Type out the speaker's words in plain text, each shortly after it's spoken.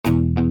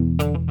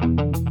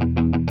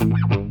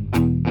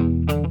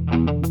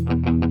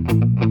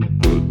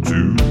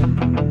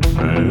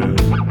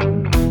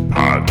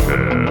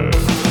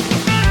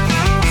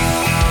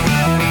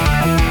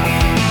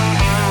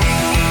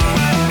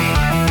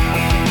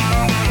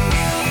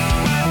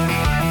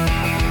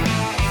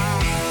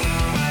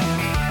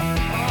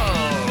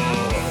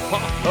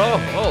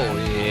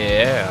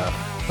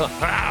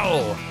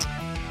Wow,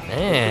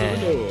 man,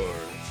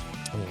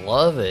 I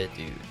love it,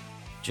 dude.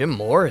 Jim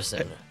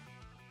Morrison.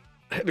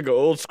 I had to go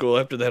old school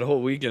after that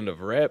whole weekend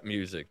of rap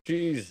music.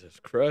 Jesus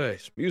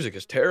Christ. Music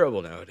is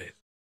terrible nowadays.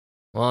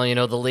 Well,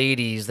 the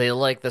ladies, they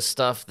like the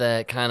stuff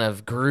that kind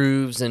of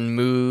grooves and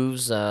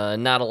moves,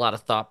 not a lot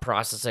of thought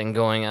processing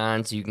going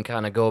on, so you can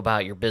kind of go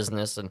about your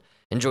business and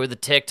enjoy the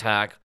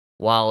TikTok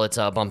while it's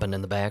bumping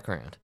in the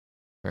background,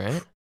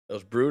 right? That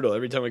was brutal.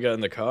 Every time I got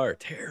in the car,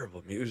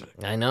 terrible music.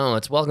 I know,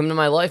 it's welcome to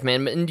my life,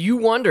 man. And you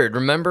wondered,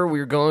 remember, we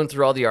were going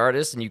through all the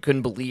artists, and you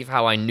couldn't believe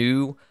how I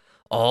knew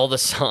all the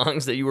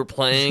songs that you were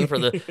playing for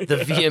the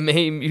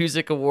VMA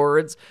Music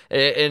Awards,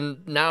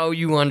 and now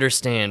you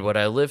understand what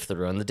I live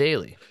through on the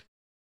daily.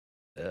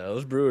 Yeah, it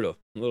was brutal.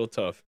 A little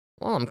tough.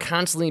 Well, I'm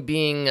constantly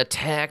being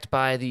attacked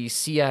by the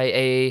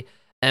CIA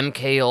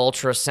MK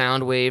Ultra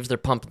sound waves they're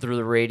pumping through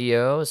the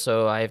radio,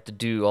 so I have to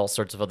do all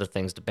sorts of other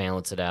things to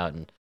balance it out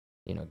and,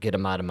 get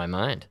them out of my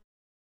mind.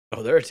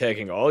 Oh, they're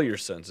attacking all your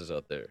senses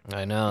out there.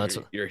 I know.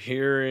 Your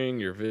hearing,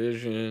 your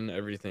vision,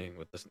 everything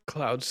with the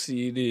cloud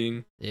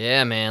seeding.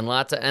 Yeah, man,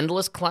 lots of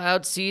endless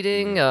cloud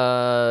seeding.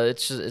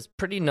 It's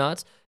pretty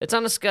nuts. It's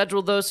on a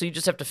schedule, though, so you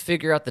just have to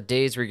figure out the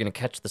days where you're going to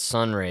catch the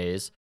sun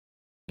rays,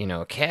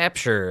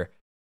 capture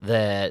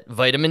that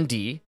vitamin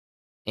D,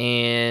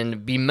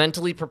 and be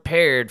mentally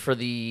prepared for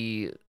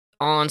the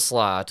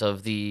onslaught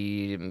of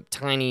the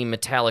tiny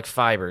metallic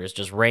fibers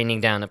just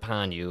raining down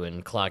upon you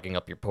and clogging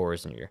up your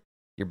pores and your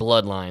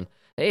bloodline.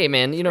 Hey,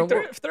 man,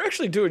 if they're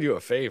actually doing you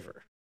a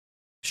favor,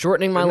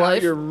 shortening my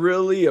life. You're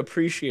really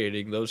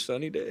appreciating those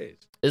sunny days.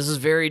 This is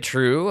very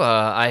true.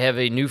 I have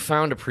a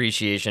newfound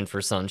appreciation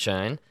for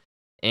sunshine.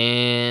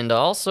 And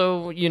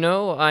also,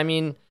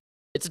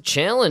 it's a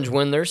challenge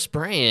when they're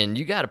spraying.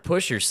 You got to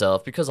push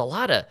yourself because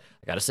I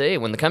got to say,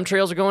 when the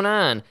chemtrails are going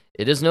on,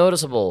 it is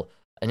noticeable.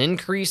 An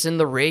increase in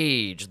the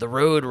rage, the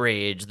road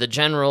rage, the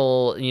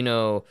general,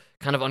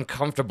 kind of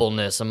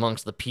uncomfortableness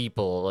amongst the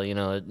people.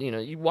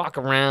 You walk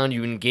around,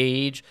 you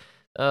engage.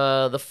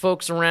 The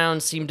folks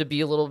around seem to be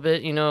a little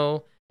bit,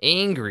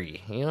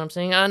 angry, you know what I'm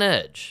saying, on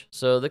edge.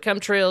 So the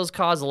chemtrails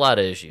cause a lot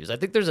of issues. I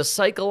think there's a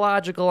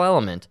psychological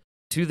element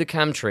to the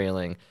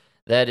chemtrailing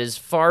that is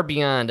far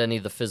beyond any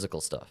of the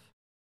physical stuff.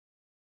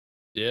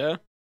 Yeah?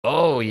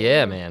 Oh,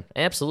 yeah, man.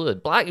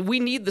 Absolutely. We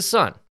need the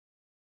sun.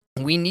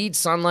 We need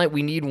sunlight.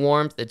 We need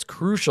warmth. It's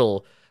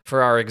crucial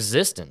for our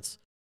existence.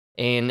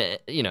 And,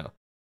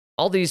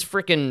 all these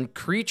freaking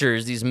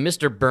creatures, these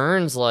Mr.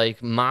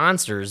 Burns-like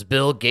monsters,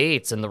 Bill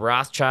Gates and the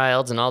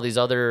Rothschilds and all these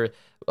other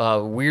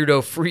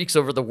weirdo freaks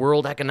over the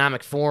World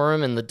Economic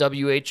Forum and the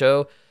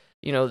WHO,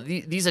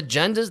 these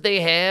agendas they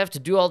have to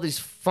do all these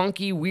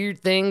funky, weird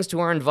things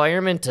to our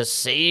environment to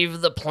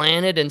save the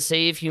planet and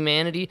save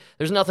humanity,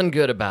 there's nothing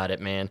good about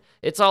it, man.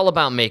 It's all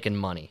about making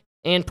money.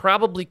 And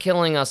probably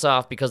killing us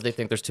off because they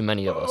think there's too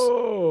many of us.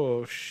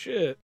 Oh,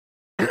 shit.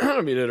 I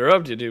don't mean to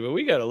interrupt you, dude, but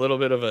we got a little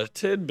bit of a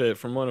tidbit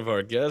from one of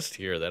our guests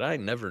here that I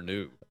never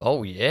knew.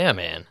 Oh, yeah,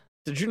 man.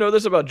 Did you know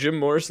this about Jim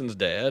Morrison's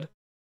dad?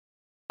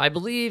 I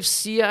believe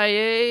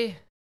CIA,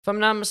 if I'm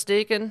not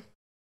mistaken.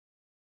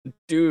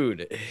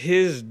 Dude,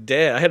 his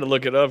dad, I had to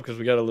look it up because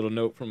we got a little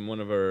note from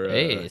one of our...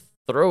 Hey,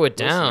 throw it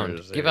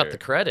down. Give out the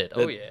credit.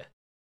 Oh, yeah.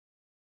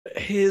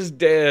 His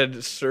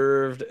dad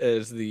served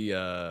as he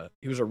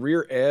was a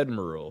rear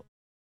admiral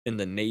in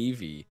the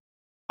Navy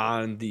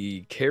on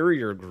the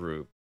carrier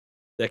group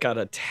that got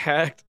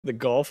attacked the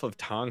Gulf of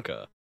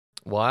Tonkin.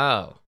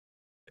 Wow.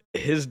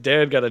 His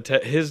dad got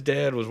attacked. His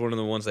dad was one of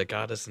the ones that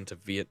got us into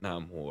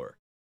Vietnam War.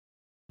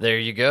 There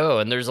you go.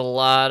 And there's a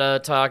lot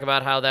of talk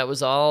about how that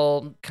was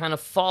all kind of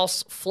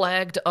false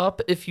flagged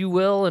up, if you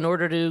will, in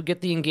order to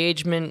get the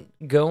engagement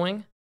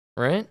going.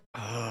 Right?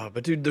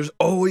 But dude,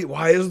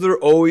 why is there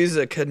always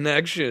a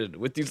connection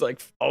with these like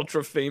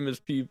ultra famous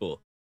people?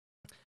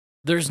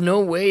 There's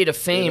no way to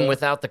fame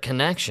without the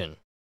connection.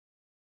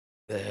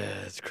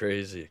 That's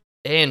crazy.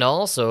 And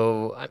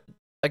also,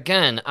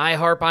 again, I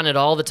harp on it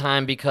all the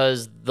time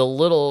because the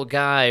little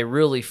guy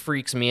really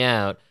freaks me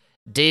out.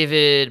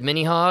 David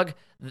Minihog.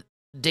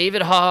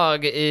 David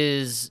Hogg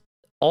is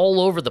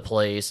all over the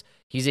place.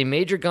 He's a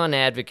major gun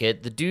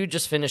advocate. The dude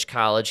just finished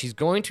college. He's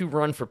going to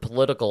run for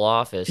political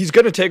office. He's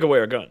going to take away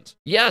our guns.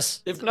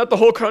 Yes. If not the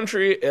whole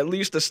country, at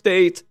least the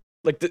state.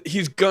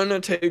 He's going to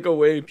take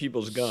away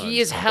people's guns. He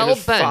is hell-bent.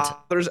 His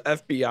father's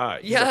FBI.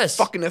 Yes. He's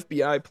a fucking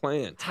FBI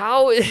plant.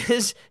 How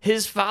is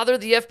his father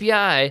the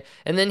FBI,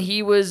 and then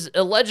he was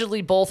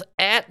allegedly both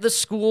at the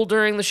school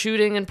during the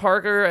shooting in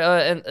Parker,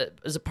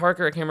 is it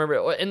Parker? I can't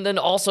remember. And then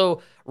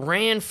also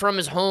ran from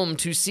his home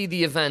to see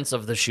the events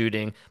of the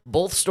shooting.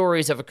 Both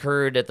stories have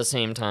occurred at the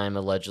same time,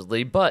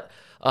 allegedly. But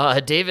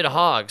David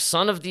Hogg,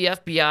 son of the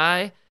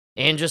FBI,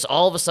 and just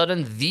all of a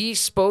sudden the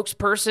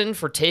spokesperson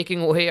for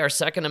taking away our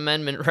Second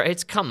Amendment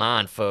rights? Come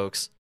on,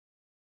 folks.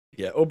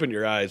 Yeah, open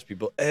your eyes,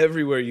 people.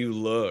 Everywhere you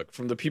look,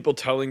 from the people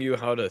telling you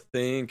how to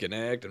think and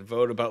act and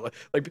vote about,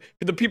 like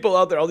the people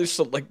out there, all these,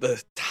 like,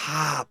 the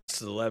top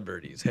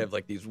celebrities have,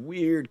 like, these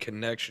weird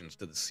connections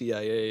to the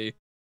CIA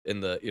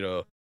and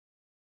the,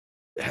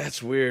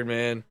 that's weird,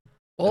 man.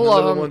 And then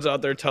they're the ones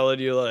out there telling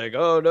you, like,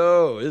 oh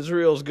no,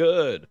 Israel's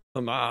good,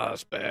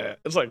 Hamas bad.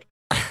 It's like,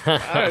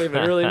 I don't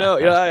even really know.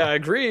 Yeah, I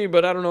agree,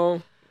 but I don't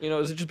know.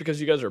 Is it just because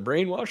you guys are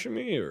brainwashing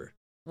me, or?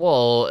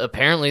 Well,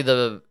 apparently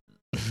the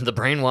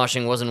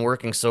brainwashing wasn't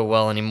working so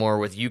well anymore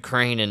with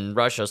Ukraine and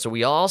Russia, so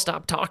we all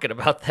stopped talking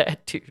about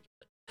that, dude.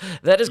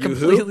 That is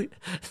completely...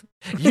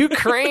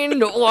 Ukraine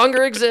no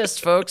longer exists,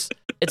 folks.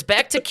 It's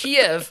back to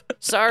Kiev.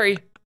 Sorry.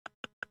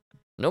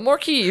 No more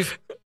Kiev.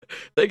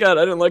 Thank God,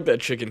 I didn't like that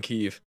chicken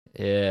Kiev.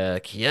 Yeah,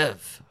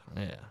 Kiev.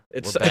 Yeah,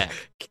 we're back.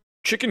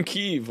 Chicken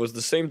Kiev was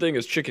the same thing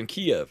as chicken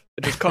Kiev.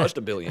 It just cost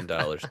 $1 billion.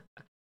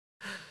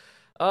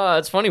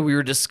 It's funny. We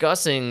were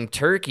discussing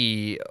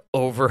Turkey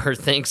over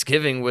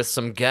Thanksgiving with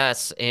some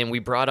guests, and we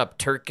brought up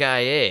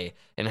Turkeye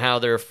and how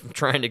they're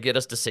trying to get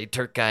us to say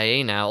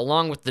Turkeye now,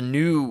 along with the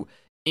new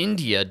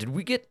India. Did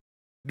we get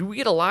a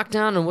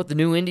lockdown on what the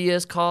new India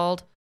is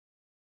called?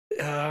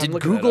 Did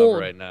Google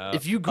right now?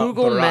 If you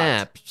Google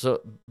Map,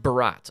 so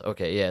Bharat.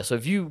 Okay, yeah. So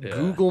if you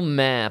Google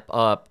Map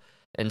up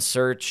and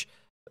search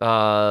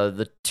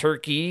the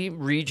Turkey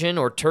region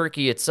or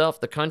Turkey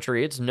itself, the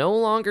country, it's no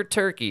longer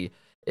Turkey.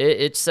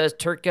 It says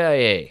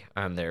Turkey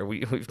on there.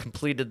 We've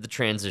completed the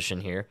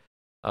transition here.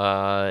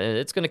 And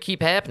it's gonna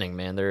keep happening,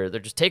 man. They're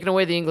just taking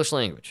away the English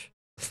language.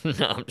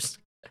 No, I'm just.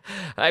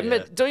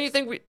 Don't you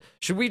think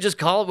should we just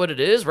call it what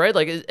it is, right?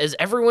 Like, is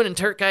everyone in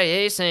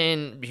Turkey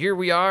saying, "Here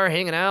we are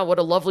hanging out. What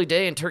a lovely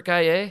day in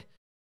Turkey"?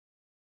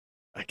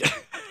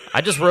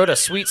 I just wrote a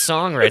sweet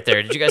song right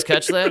there. Did you guys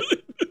catch that?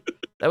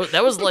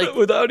 That was like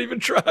without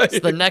even trying. It's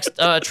the next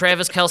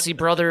Travis Kelce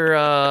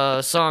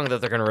brother song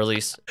that they're gonna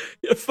release.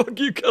 Yeah, fuck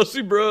you,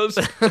 Kelce Bros.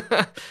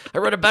 I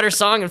wrote a better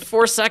song in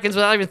 4 seconds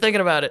without even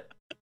thinking about it.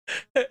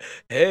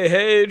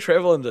 Hey,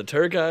 traveling to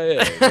Turkey.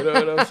 You know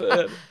what I'm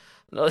saying?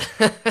 No.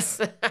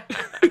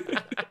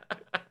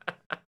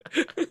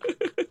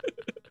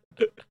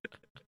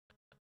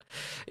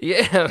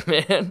 Yeah,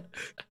 man.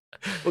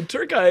 Well,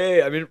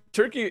 Turkey. I mean,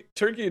 Turkey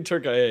and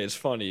Turkey is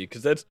funny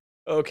because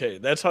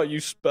that's how you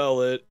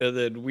spell it, and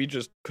then we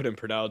just couldn't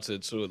pronounce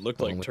it, so it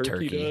looked like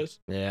Turkey to us.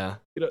 Yeah,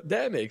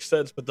 that makes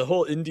sense. But the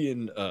whole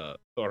Indian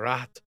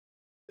Bharat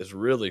is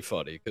really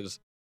funny because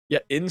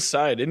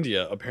inside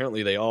India,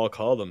 apparently they all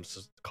call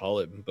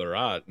it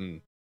Bharat,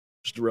 and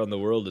just around the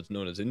world, it's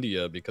known as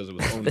India because it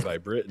was owned by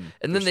Britain.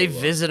 And then they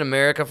visit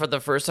America for the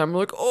first time. We're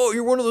like, oh,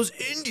 you're one of those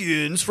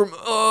Indians from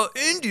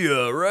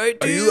India, right,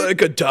 dude? Are you like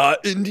a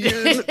dot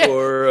Indian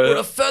or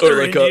a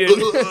feather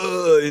Indian?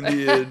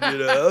 Indian,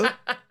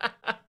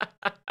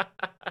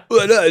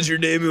 What is your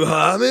name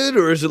Muhammad,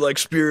 or is it like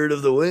Spirit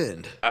of the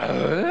Wind?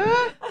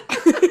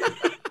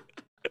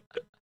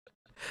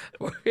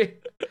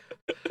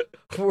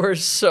 We're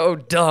so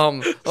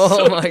dumb.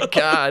 Oh, my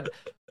God.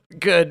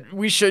 Good.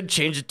 We should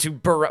change it to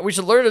Bharat. We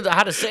should learn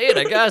how to say it,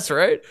 I guess,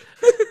 right?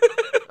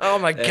 Oh,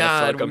 my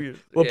God.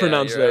 We'll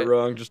pronounce that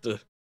wrong just to...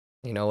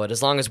 You know what?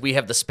 As long as we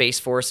have the Space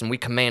Force and we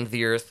command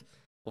the Earth,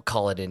 we'll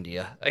call it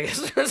India, I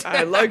guess.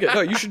 I like it.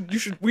 No,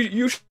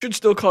 you should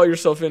still call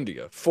yourself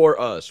India. For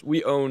us.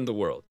 We own the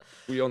world.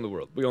 We own the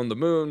world. We own the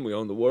moon. We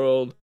own the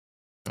world.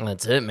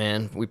 That's it,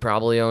 man. We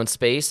probably own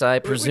space, I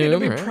presume. We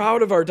need to be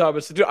proud of our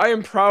topics. Dude, I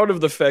am proud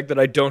of the fact that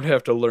I don't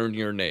have to learn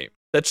your name.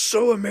 That's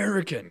so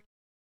American.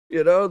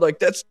 Like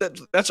that's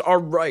our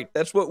right.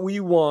 That's what we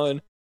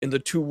won in the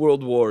 2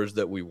 world wars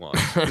that we won.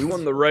 We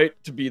won the right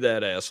to be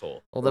that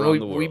asshole. Well,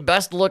 then we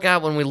best look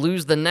out when we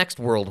lose the next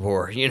world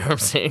war. You know what I'm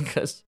saying?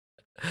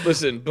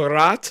 Listen,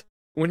 Bharat,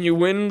 when you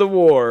win the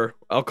war,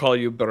 I'll call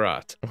you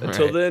Bharat.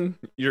 Until then,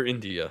 you're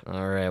India.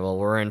 All right. Well,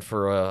 we're in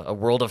for a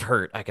world of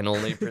hurt, I can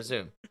only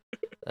presume.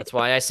 That's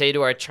why I say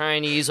to our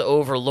Chinese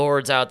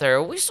overlords out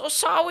there, we so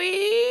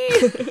sorry.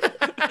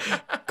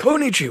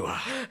 Konnichiwa.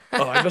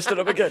 Oh, I messed it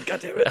up again.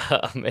 God damn it.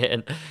 Oh,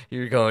 man.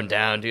 You're going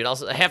down, dude.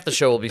 Half the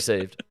show will be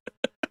saved.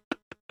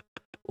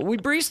 Well, we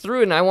breezed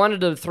through it, and I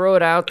wanted to throw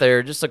it out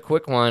there. Just a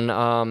quick one.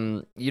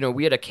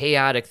 We had a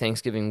chaotic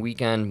Thanksgiving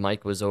weekend.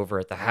 Mike was over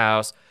at the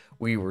house.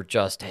 We were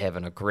just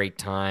having a great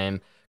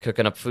time,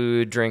 cooking up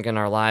food, drinking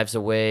our lives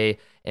away,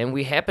 and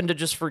we happened to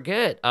just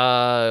forget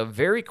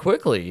very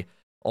quickly,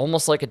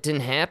 almost like it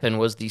didn't happen,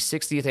 was the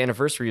 60th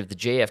anniversary of the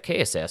JFK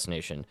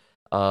assassination.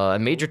 A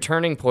major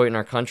turning point in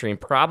our country, and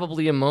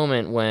probably a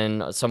moment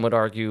when some would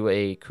argue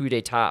a coup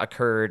d'etat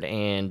occurred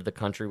and the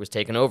country was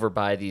taken over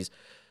by these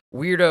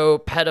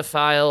weirdo,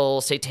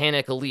 pedophile,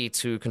 satanic elites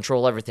who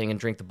control everything and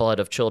drink the blood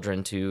of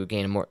children to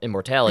gain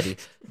immortality.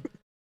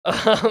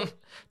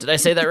 Did I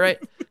say that right?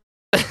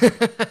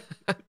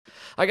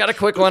 I got a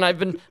quick one.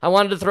 I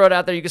wanted to throw it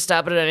out there. You can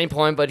stop it at any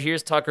point, but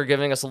here's Tucker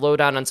giving us a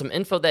lowdown on some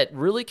info that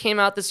really came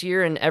out this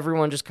year, and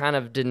everyone just kind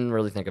of didn't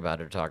really think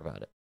about it or talk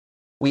about it.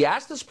 We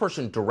asked this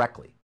person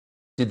directly,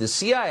 did the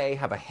CIA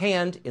have a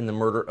hand in the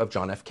murder of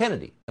John F.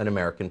 Kennedy, an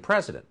American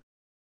president?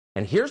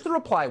 And here's the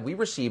reply we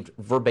received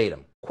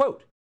verbatim.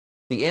 Quote,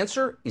 the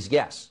answer is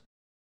yes.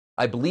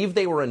 I believe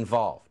they were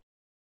involved.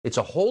 It's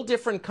a whole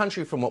different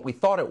country from what we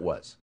thought it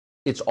was.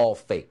 It's all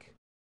fake.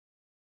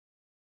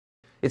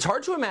 It's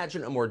hard to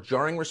imagine a more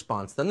jarring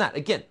response than that.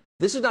 Again,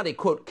 this is not a,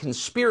 quote,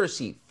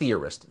 conspiracy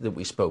theorist that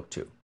we spoke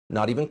to.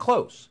 Not even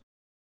close.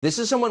 This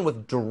is someone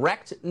with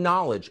direct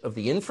knowledge of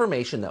the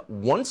information that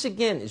once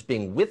again is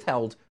being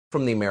withheld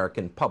from the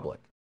American public.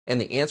 And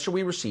the answer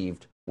we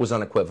received was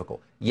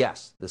unequivocal.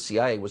 Yes, the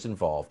CIA was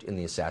involved in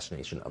the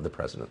assassination of the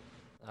president.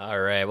 All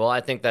right. Well,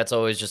 I think that's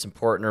always just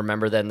important to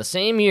remember that in the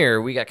same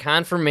year, we got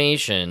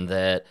confirmation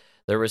that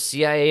there was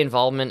CIA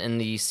involvement in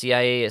the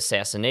CIA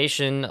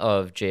assassination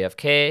of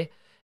JFK,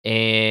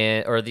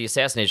 or the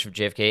assassination of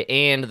JFK,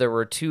 and there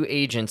were 2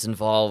 agents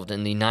involved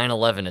in the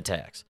 9/11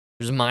 attacks.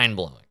 It was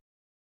mind-blowing.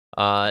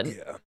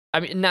 Yeah. I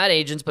mean, not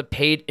agents, but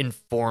paid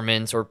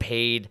informants or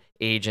paid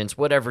agents,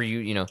 whatever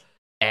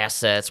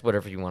assets,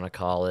 whatever you want to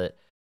call it.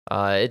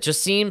 It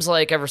just seems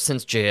like ever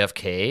since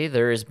JFK,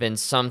 there has been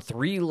some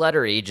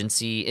 3-letter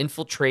agency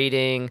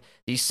infiltrating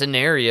these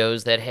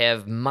scenarios that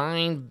have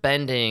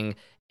mind-bending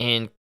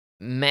and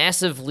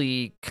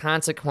massively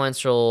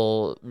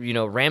consequential,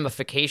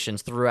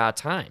 ramifications throughout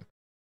time.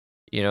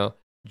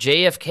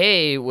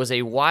 JFK was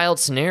a wild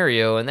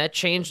scenario, and that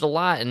changed a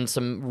lot, and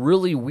some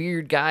really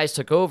weird guys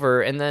took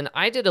over. And then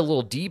I did a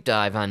little deep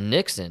dive on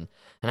Nixon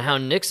and how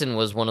Nixon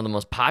was one of the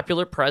most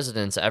popular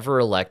presidents ever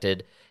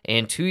elected.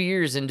 And 2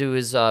 years into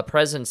his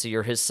presidency,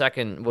 or his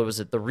second,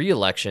 the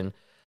re-election,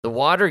 the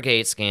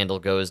Watergate scandal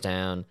goes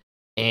down.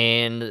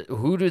 And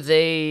who do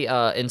they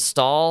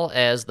install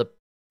as the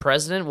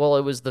president? Well,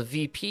 it was the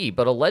VP.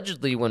 But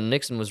allegedly, when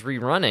Nixon was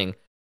rerunning,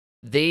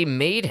 they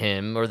made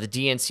him, or the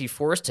DNC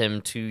forced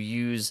him to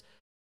use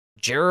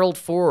Gerald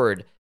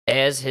Ford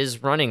as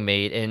his running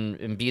mate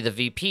and be the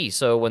VP.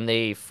 So when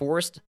they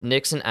forced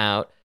Nixon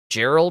out,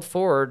 Gerald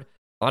Ford,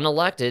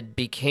 unelected,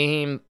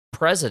 became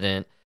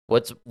president.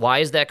 Why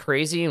is that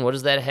crazy, and what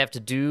does that have to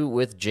do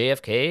with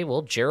JFK?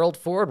 Well, Gerald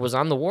Ford was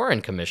on the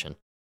Warren Commission.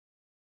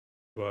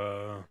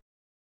 Wow.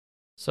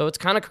 So it's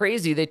kind of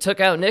crazy. They took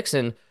out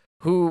Nixon,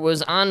 who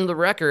was on the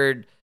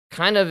record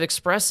kind of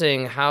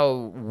expressing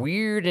how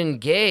weird and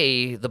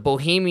gay the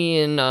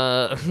bohemian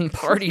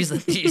parties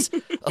that these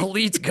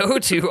elites go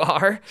to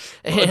are.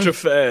 Bunch of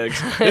fags.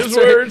 His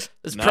words,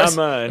 not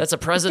mine. That's a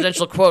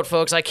presidential quote,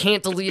 folks. I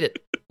can't delete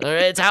it. All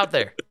right, it's out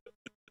there.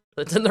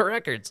 It's in the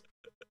records.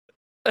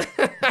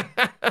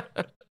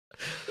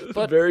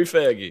 But very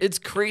faggy. It's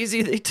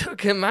crazy they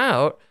took him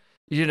out,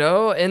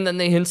 and then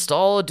they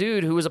install a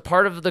dude who was a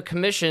part of the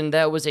commission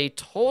that was a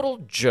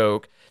total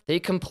joke. They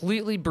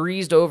completely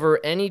breezed over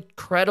any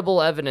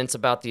credible evidence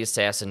about the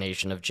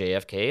assassination of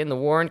JFK, and the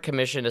Warren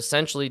Commission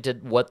essentially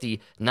did what the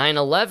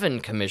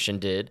 9/11 Commission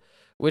did,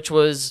 which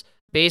was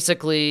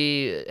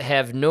basically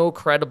have no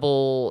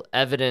credible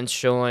evidence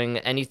showing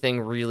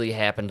anything really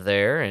happened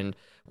there, and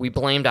we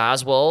blamed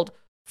Oswald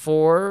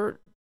for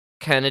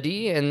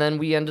Kennedy, and then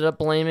we ended up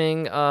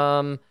blaming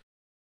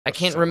I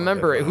can't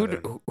remember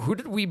who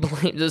did we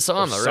blame?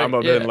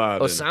 Osama bin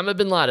Laden. Osama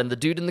bin Laden, the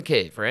dude in the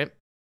cave, right?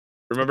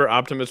 Remember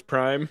Optimus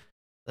Prime?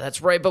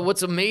 That's right, but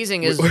what's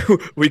amazing is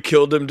we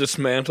killed him,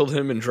 dismantled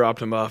him, and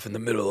dropped him off in the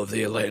middle of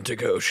the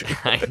Atlantic Ocean.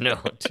 I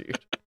know, dude.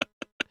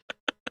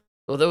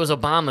 Well, that was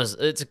Obama's.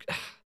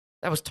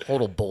 That was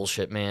total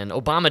bullshit, man.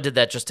 Obama did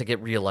that just to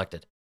get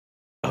reelected.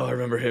 Oh, I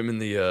remember him in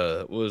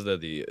the what was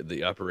that,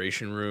 the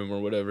operation room or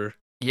whatever.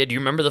 Yeah, do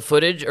you remember the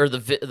footage or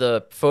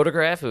the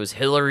photograph? It was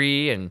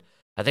Hillary and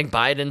I think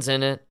Biden's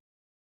in it.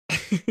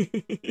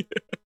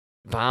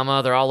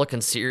 Obama, they're all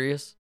looking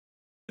serious.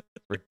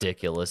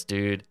 Ridiculous,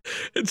 dude.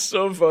 It's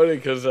so funny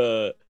because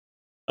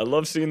I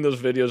love seeing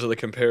those videos of the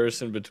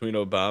comparison between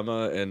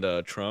Obama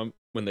and Trump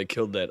when they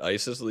killed that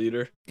ISIS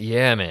leader.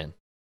 Yeah, man.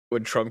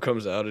 When Trump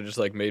comes out and just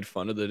like made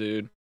fun of the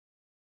dude.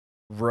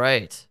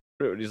 Right.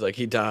 He's like,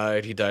 he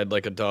died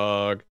like a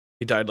dog.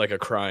 He died like a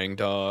crying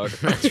dog.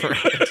 That's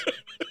right.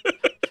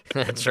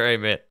 That's right,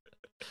 man.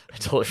 I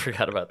totally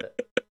forgot about that.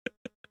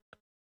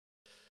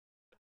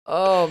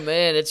 Oh,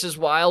 man, it's just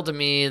wild to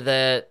me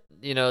that,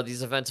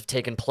 these events have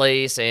taken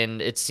place,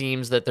 and it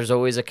seems that there's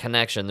always a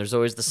connection. There's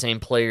always the same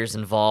players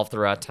involved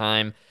throughout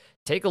time.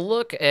 Take a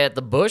look at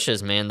the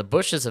Bushes, man. The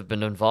Bushes have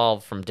been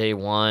involved from day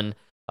one.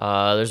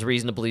 There's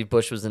reason to believe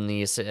Bush was in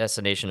the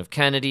assassination of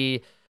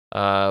Kennedy.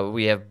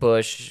 We have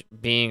Bush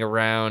being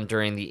around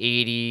during the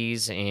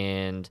 80s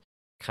and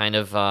kind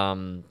of,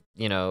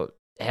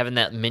 having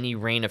that mini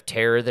reign of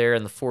terror there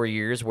in the 4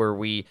 years where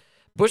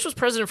Bush was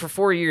president for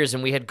 4 years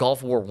and we had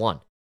Gulf War I.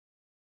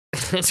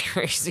 It's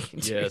crazy.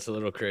 Dude. Yeah, it's a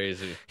little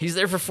crazy. He's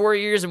there for 4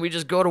 years and we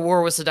just go to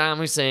war with Saddam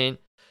Hussein.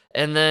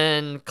 And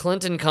then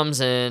Clinton comes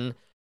in,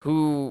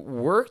 who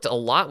worked a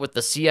lot with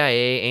the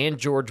CIA and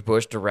George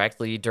Bush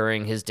directly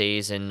during his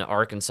days in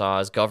Arkansas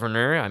as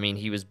governor. I mean,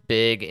 he was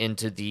big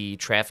into the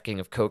trafficking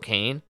of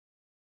cocaine.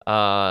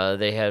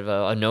 They have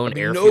a known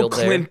airfield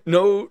there.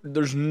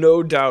 There's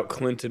no doubt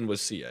Clinton was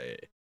CIA.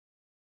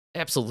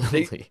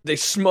 Absolutely. They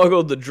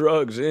smuggled the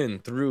drugs in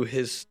through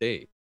his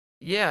state.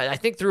 Yeah, I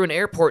think through an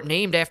airport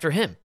named after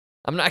him.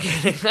 I'm not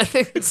kidding. I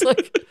think it's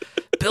like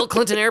Bill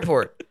Clinton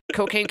Airport,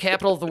 cocaine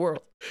capital of the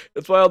world.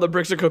 That's why all the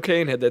bricks of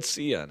cocaine had that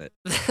C on it.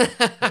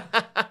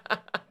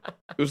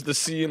 It was the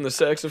C in the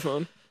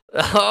saxophone.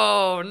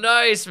 Oh,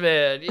 nice,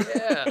 man.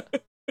 Yeah.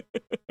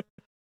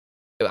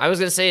 I was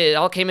going to say it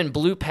all came in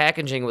blue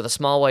packaging with a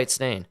small white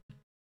stain.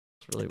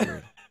 really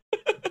weird.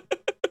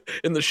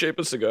 In the shape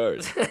of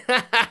cigars.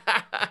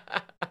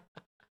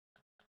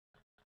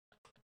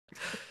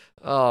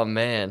 Oh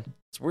man,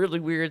 it's really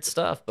weird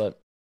stuff. But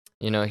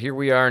here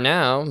we are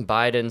now.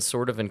 Biden's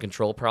sort of in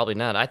control. Probably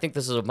not. I think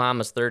this is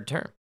Obama's third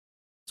term.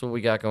 That's what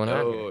we got going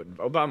on here.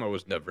 Obama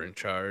was never in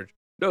charge.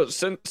 No,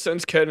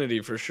 since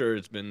Kennedy, for sure,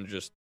 it's been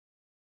just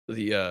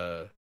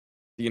the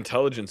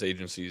intelligence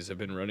agencies have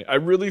been running. I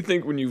really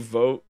think when you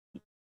vote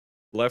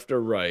left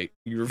or right,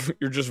 you're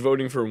just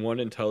voting for one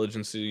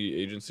intelligence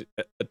agency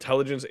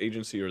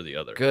or the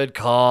other. Good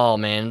call,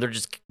 man. They're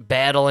just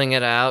battling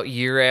it out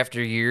year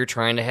after year,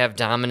 trying to have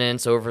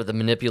dominance over the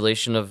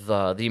manipulation of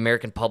the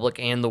American public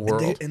and the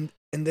world. And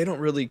they don't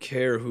really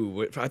care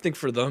who. I think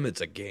for them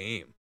it's a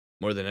game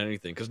more than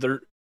anything, because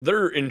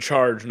they're in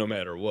charge no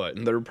matter what,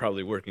 and they're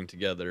probably working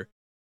together,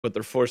 but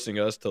they're forcing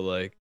us to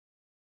like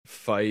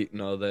fight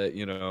and all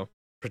that.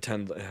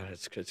 Pretend.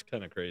 It's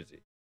kind of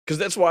crazy. Because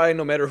that's why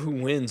no matter who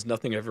wins,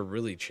 nothing ever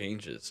really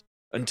changes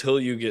until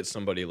you get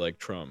somebody like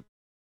Trump,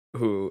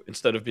 who,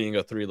 instead of being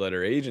a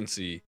 3-letter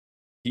agency,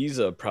 he's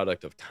a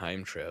product of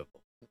time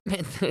travel.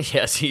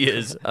 Yes, he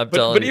is.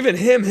 But even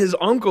him, his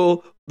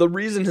uncle, the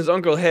reason his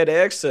uncle had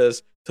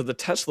access to the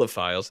Tesla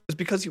files is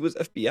because he was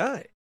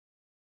FBI.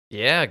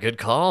 Yeah, good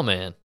call,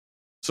 man.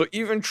 So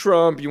even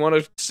Trump, you want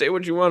to say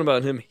what you want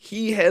about him,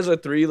 he has a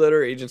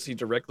 3-letter agency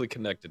directly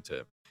connected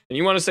to him. And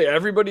you want to say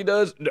everybody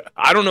does?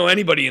 I don't know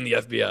anybody in the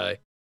FBI.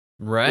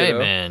 Right,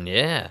 man,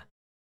 yeah.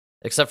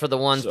 Except for the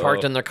ones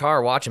parked in their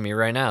car watching me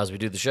right now as we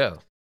do the show.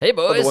 Hey,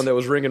 boys. The one that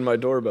was ringing my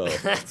doorbell.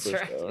 That's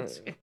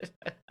right.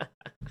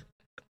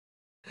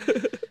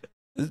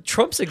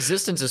 Trump's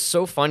existence is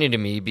so funny to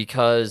me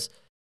because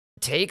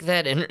take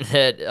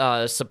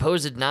that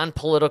supposed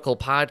non-political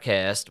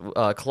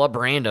podcast, Club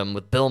Random,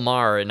 with Bill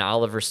Maher and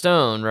Oliver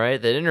Stone,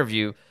 right? That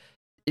interview.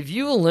 If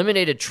you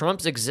eliminated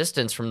Trump's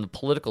existence from the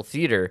political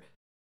theater,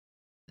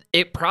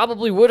 it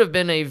probably would have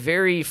been a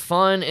very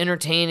fun,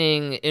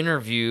 entertaining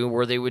interview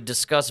where they would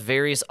discuss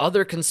various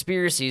other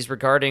conspiracies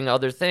regarding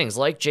other things,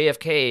 like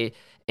JFK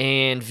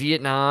and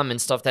Vietnam and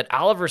stuff that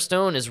Oliver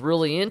Stone is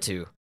really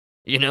into,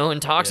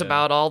 and talks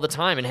about all the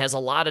time and has a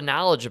lot of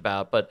knowledge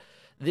about. But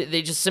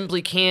they just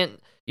simply can't,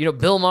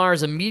 Bill Maher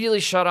is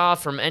immediately shut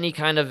off from any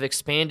kind of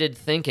expanded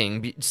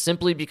thinking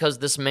simply because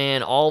this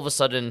man all of a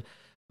sudden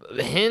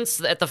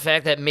hints at the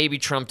fact that maybe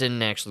Trump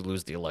didn't actually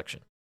lose the election.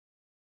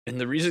 And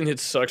the reason it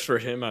sucks for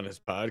him on his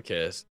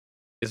podcast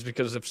is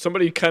because if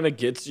somebody kind of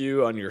gets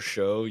you on your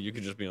show, you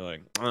could just be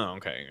like, oh,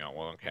 okay,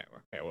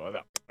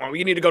 well,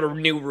 you need to go to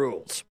New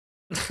Rules.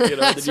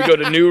 Then you go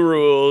to New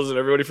Rules and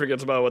everybody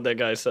forgets about what that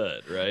guy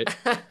said, right?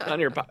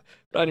 on your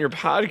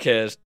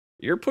podcast,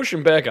 you're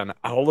pushing back on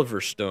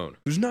Oliver Stone,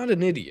 who's not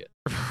an idiot.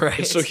 Right.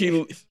 And so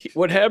he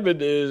what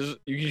happened is,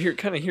 you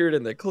kind of hear it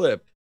in the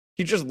clip,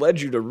 he just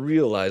led you to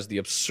realize the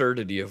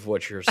absurdity of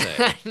what you're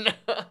saying.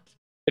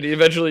 And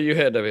eventually you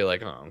had to be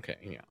like, oh, okay,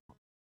 yeah.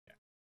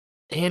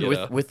 And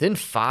within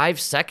 5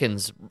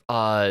 seconds,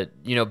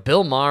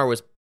 Bill Maher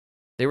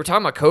they were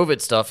talking about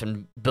COVID stuff,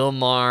 and Bill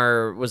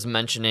Maher was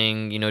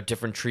mentioning,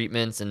 different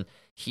treatments, and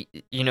he,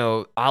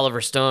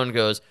 Oliver Stone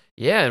goes,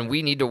 yeah, and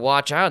we need to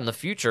watch out in the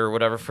future or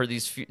whatever for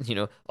these,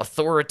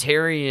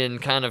 authoritarian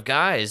kind of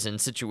guys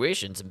and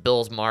situations. And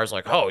Bill Maher's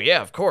like, oh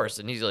yeah, of course.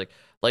 And he's like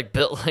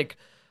Bill,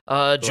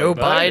 Joe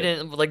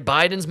Biden, like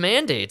Biden's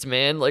mandates,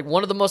 man. Like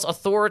one of the most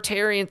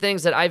authoritarian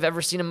things that I've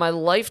ever seen in my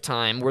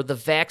lifetime were the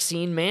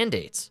vaccine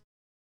mandates.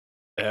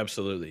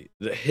 Absolutely.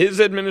 His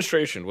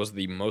administration was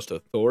the most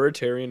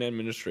authoritarian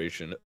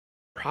administration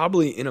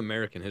probably in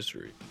American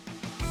history.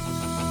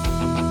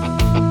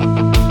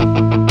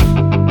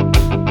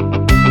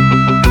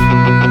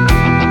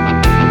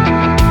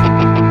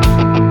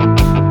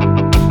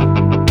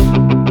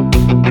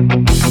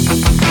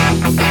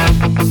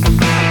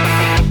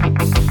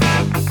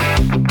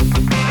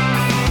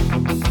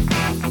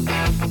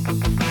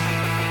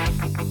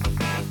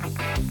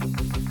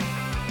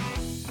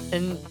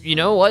 And you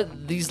know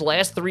what? These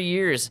last 3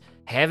 years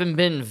haven't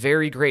been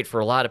very great for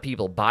a lot of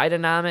people.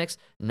 Bidenomics,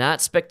 not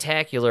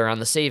spectacular on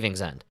the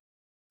savings end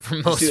for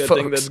most See that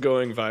folks. thing that's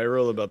going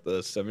viral about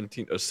the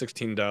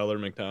 $16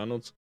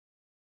 McDonald's?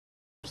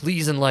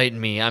 Please enlighten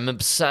me. I'm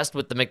obsessed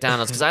with the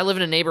McDonald's because I live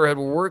in a neighborhood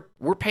where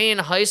we're paying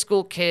high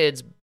school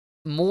kids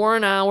more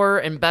an hour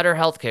and better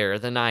health care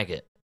than I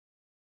get.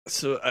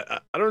 So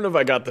I don't know if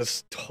I got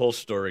this whole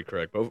story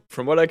correct, but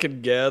from what I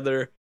could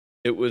gather,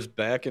 it was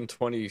back in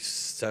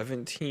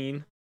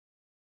 2017.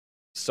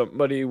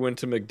 Somebody went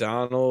to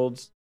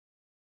McDonald's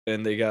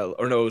and they got,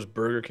 or no, it was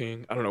Burger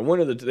King. I don't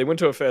know. They went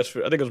to a fast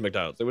food. I think it was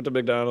McDonald's. They went to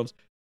McDonald's.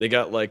 They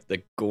got like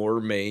the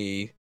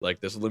gourmet,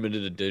 like this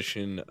limited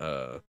edition,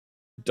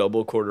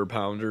 double quarter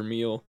pounder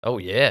meal. Oh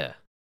yeah.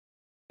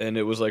 And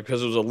it was like,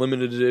 because it was a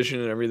limited edition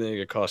and everything,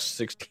 it cost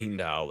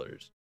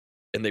 $16.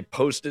 And they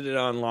posted it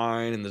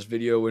online, and this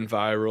video went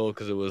viral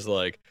because it was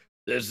like,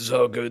 this is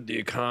how good the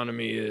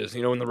economy is,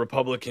 when the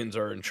Republicans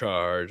are in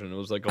charge. And it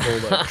was like a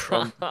whole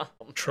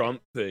like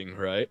Trump thing,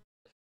 right?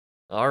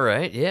 All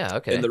right, yeah,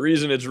 okay. And the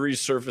reason it's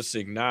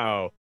resurfacing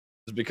now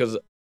is because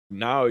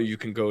now you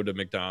can go to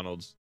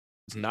McDonald's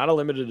It's not a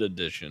limited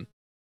edition.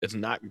 It's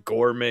not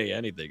gourmet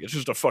anything. It's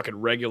just a fucking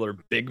regular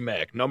Big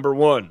Mac. Number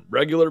one,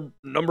 regular.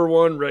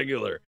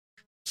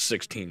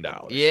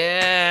 $16.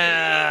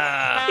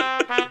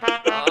 Yeah.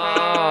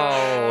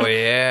 Oh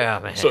yeah,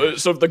 man. So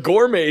if the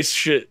gourmet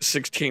shit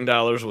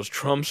 $16 was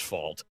Trump's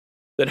fault,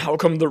 then how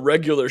come the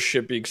regular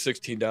shit being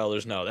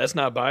 $16 now? That's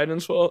not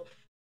Biden's fault.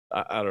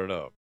 I don't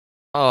know.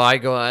 Oh, I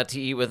go out to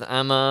eat with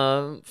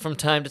Emma from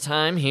time to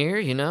time here,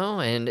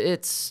 and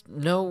it's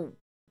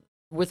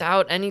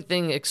without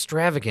anything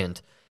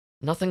extravagant,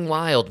 nothing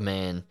wild,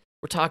 man.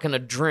 We're talking a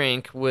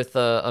drink with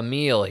a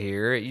meal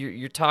here.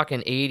 You're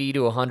talking $80 to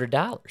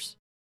 $100.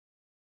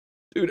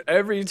 Dude,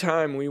 every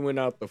time we went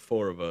out, the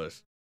four of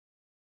us,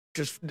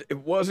 it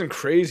wasn't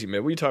crazy,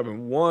 man. We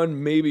talking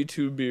one, maybe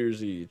two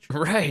beers each.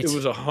 Right. It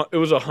was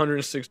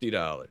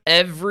 $160.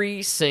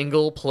 Every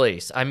single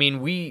place. I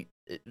mean,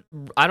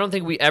 I don't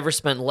think we ever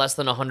spent less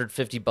than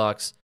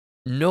 $150.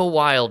 No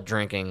wild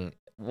drinking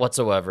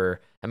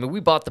whatsoever. I mean, we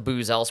bought the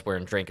booze elsewhere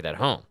and drank it at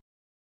home,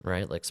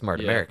 right? Like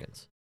smart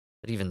Americans.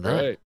 But even then,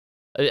 Right.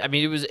 I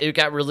mean,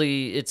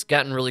 it's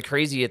gotten really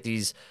crazy at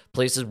these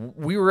places.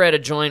 We were at a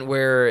joint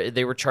where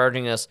they were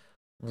charging us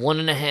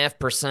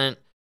 1.5%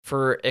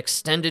 for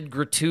extended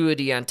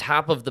gratuity on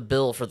top of the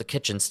bill for the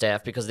kitchen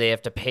staff because they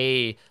have to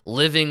pay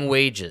living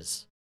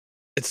wages.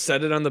 It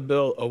said it on the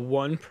bill, a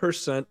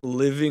 1%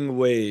 living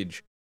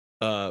wage,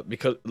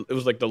 because it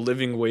was like the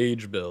living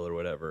wage bill or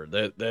whatever.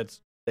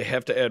 That's they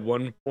have to add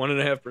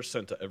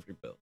 1.5% to every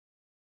bill.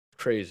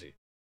 Crazy.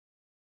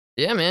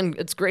 Yeah, man,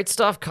 it's great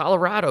stuff.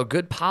 Colorado,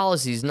 good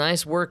policies,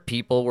 nice work,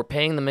 people. We're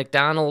paying the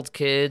McDonald's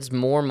kids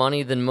more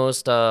money than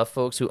most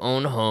folks who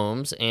own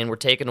homes, and we're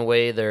taking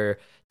away their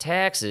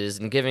taxes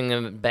and giving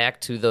them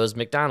back to those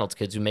McDonald's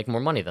kids who make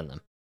more money than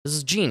them. This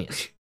is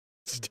genius.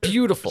 It's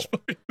Beautiful.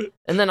 terrible.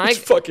 And then It's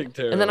fucking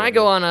terrible. And then I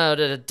go on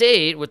a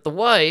date with the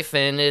wife,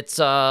 and it's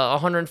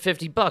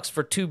 $150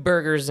 for 2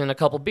 burgers and a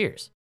couple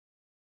beers.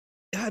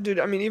 Yeah, dude.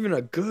 I mean, even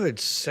a good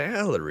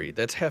salary,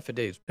 that's half a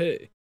day's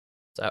pay.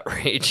 It's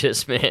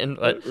outrageous, man.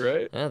 But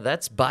Right? yeah,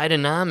 that's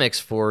Bidenomics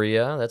for you.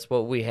 That's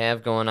what we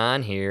have going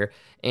on here.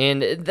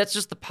 And that's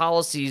just the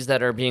policies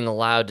that are being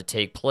allowed to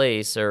take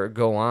place or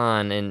go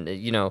on. And,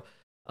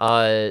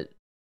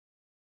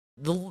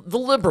 the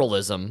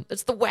liberalism,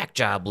 it's the whack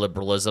job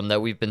liberalism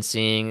that we've been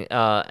seeing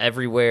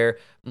everywhere.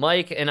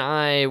 Mike and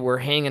I were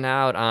hanging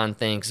out on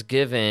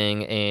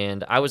Thanksgiving,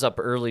 and I was up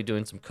early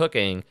doing some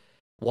cooking,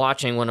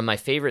 watching one of my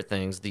favorite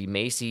things, the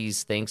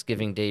Macy's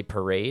Thanksgiving Day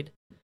Parade.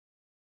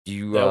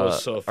 That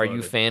was so Are funny. you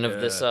a fan of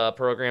this Yeah.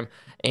 program?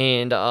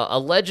 And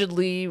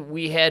allegedly,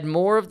 we had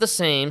more of the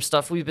same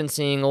stuff we've been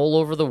seeing all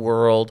over the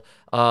world.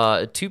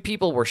 2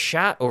 people were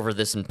shot over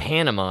this in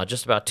Panama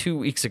just about 2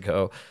 weeks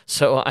ago.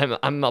 So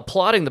I'm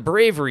applauding the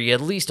bravery,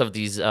 at least, of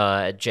these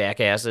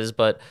jackasses.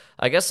 But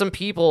I guess some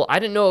people, I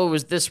didn't know it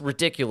was this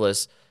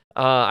ridiculous.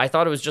 I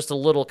thought it was just a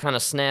little kind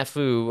of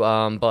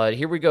snafu. But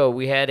here we go.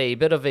 We had a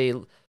bit of a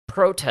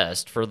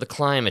protest for the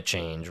climate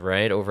change,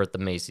 right, over at the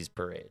Macy's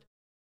Parade.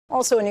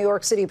 Also in New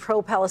York City,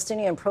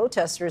 pro-Palestinian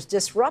protesters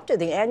disrupted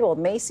the annual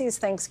Macy's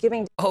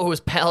Thanksgiving. Oh, it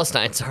was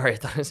Palestine. Sorry. I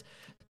thought it was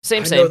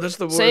same. I know, that's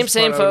the worst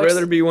same, part. I'd folks.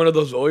 rather be one of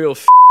those oil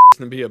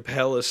than be a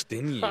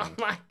Palestinian. Oh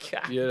my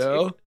God. You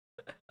know?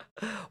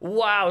 Dude.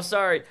 Wow.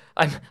 Sorry.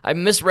 I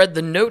misread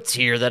the notes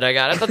here that I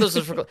got. I thought this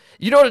was for.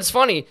 You know what? It's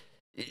funny.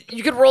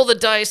 You could roll the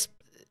dice.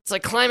 It's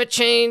like climate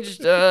change,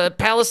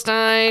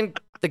 Palestine,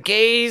 the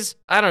gays.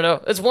 I don't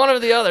know. It's one or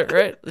the other,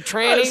 right? The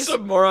trannies.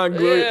 Some moron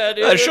glue. Yeah,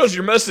 dude. That shows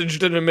your message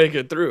didn't make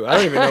it through. I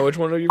don't even know which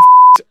one of you.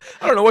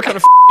 I don't know what kind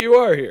of you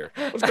are here.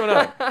 What's going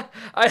on?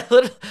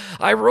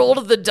 I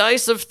rolled the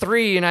dice of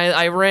 3 and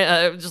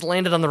I just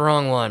landed on the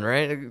wrong one,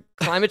 right?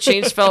 Climate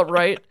change felt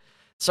right.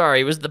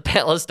 Sorry, it was the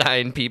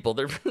Palestine people.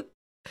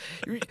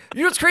 You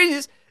know what's crazy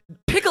is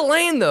pick a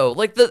lane though.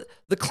 Like the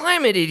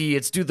climate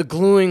idiots do the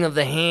gluing of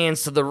the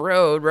hands to the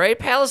road, right?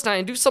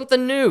 Palestine, do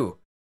something new.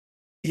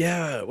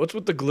 Yeah, what's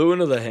with the gluing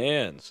of the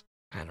hands?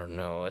 I don't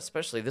know,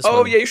 especially this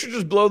Oh one. yeah, you should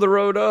just blow the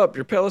road up.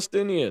 You're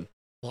Palestinian.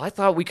 Well, I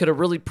thought we could have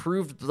really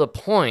proved the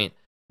point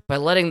by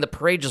letting the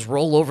parade just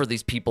roll over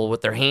these people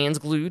with their hands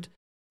glued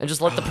and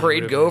just let the Oh, that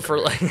parade would've go been for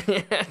great. like,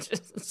 yeah,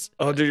 just...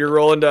 Oh, dude, you're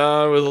rolling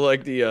down with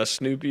like the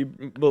Snoopy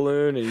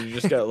balloon, and you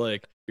just got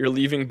like you're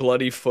leaving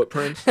bloody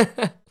footprints.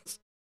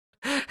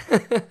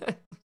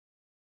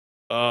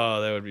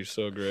 Oh, that would be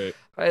so great.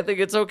 I think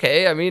it's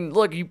okay. I mean,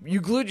 look, you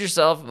glued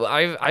yourself.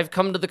 I've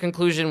come to the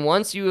conclusion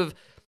once you have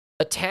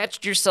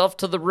attached yourself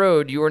to the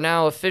road, you are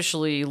now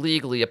officially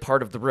legally a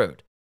part of the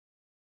road.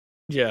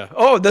 Yeah.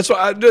 Oh, that's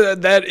what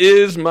that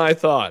is my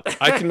thought.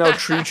 I can now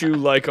treat you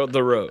like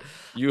the road.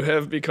 You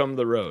have become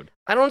the road.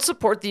 I don't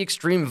support the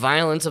extreme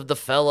violence of the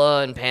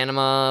fella in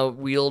Panama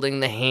wielding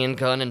the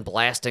handgun and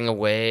blasting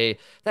away.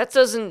 That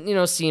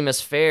doesn't, seem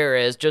as fair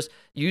as just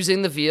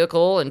using the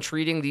vehicle and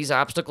treating these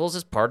obstacles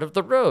as part of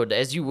the road,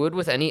 as you would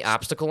with any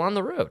obstacle on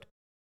the road.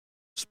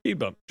 Speed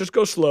bump. Just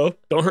go slow.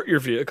 Don't hurt your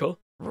vehicle.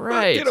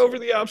 Right. Get over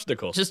the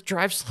obstacle. Just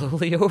drive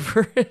slowly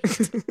over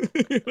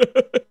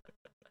it.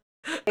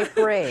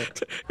 Parade.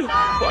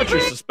 Watch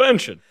your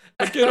suspension.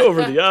 Get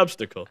over the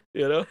obstacle,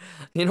 you know?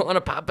 You don't want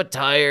to pop a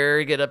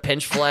tire, get a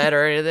pinch flat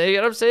or anything. You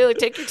know what I'm saying? Like,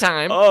 take your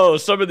time. Oh,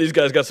 some of these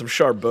guys got some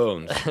sharp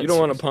bones. You don't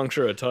want to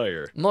puncture a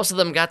tire. Most of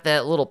them got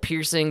that little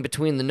piercing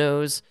between the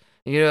nose.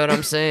 You know what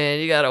I'm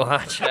saying? You got to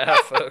watch out,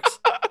 folks.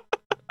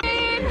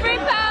 Free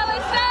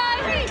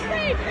Palestine!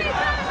 Free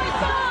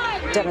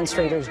Palestine!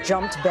 Demonstrators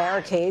jumped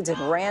barricades and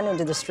ran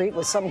into the street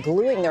with some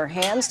gluing their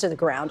hands to the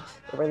ground.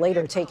 They were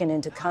later taken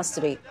into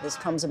custody. This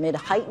comes amid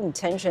heightened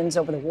tensions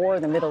over the war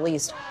in the Middle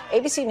East.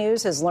 ABC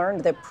News has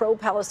learned that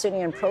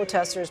pro-Palestinian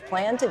protesters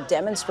plan to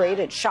demonstrate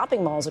at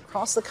shopping malls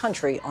across the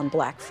country on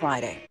Black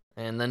Friday.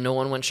 And then no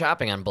one went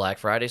shopping on Black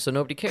Friday, so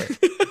nobody cared.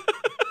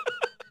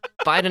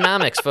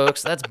 Bidenomics,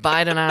 folks. That's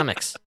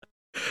Bidenomics.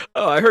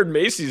 Oh, I heard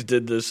Macy's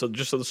did this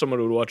just so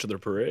someone would watch their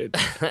parade.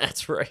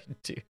 That's right,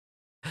 dude.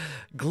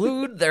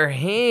 Glued their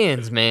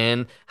hands,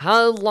 man.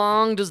 How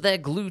long does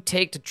that glue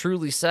take to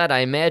truly set? I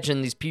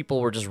imagine these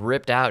people were just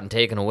ripped out and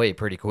taken away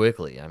pretty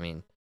quickly. I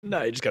mean,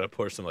 No, you just gotta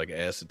pour some like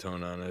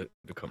acetone on it.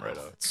 It'll come right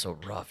off. it's so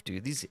rough,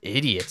 dude. These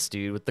idiots,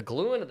 dude, with the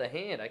glue into the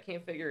hand. I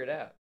can't figure it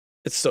out.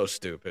 It's so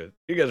stupid.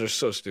 You guys are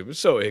so stupid,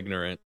 so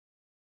ignorant.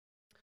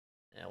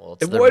 Yeah, well,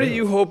 it's And their what are move.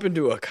 you hoping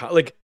to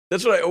accomplish? Like,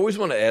 that's what I always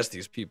want to ask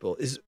these people: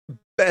 is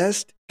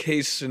best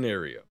case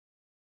scenario.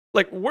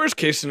 Like worst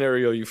case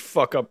scenario, you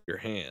fuck up your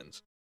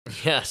hands.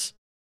 Yes.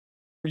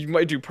 You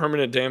might do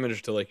permanent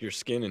damage to like your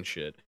skin and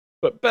shit.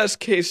 But best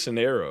case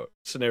scenario,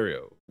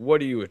 what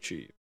do you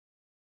achieve?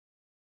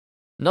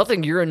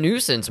 Nothing. You're a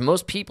nuisance.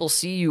 Most people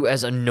see you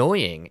as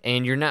annoying,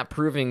 and you're not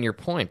proving your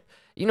point.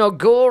 You know,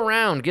 go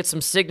around, get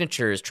some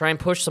signatures, try and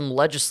push some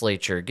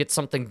legislature, get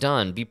something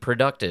done, be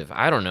productive.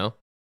 I don't know.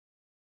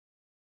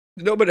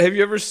 No, but have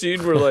you ever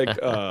seen where like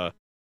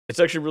it's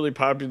actually really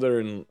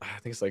popular in I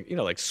think it's like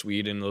like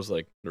Sweden, those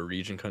like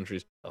Norwegian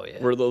countries Oh, yeah.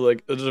 where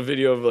like there's a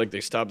video of like they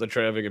stop the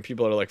traffic and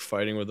people are like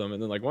fighting with them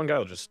and then like one guy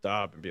will just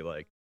stop and be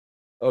like,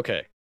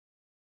 "Okay,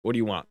 what do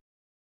you want?"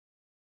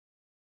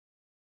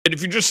 And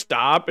if you just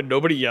stop and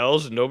nobody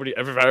yells and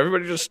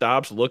everybody just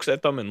stops, looks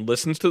at them and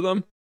listens to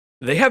them,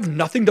 they have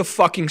nothing to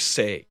fucking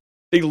say.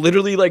 They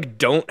literally like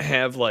don't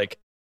have like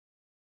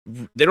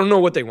they don't know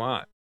what they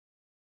want.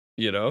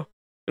 You know?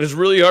 And it's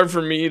really hard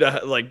for me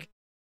to like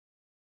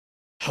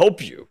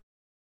help you.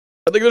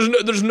 I think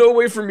there's no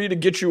way for me to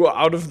get you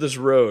out of this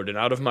road and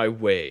out of my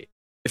way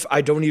if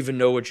I don't even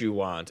know what you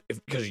want,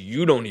 because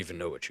you don't even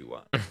know what you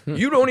want.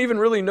 You don't even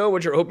really know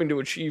what you're hoping to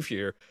achieve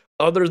here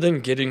other than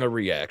getting a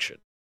reaction.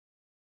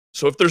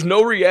 So if there's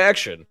no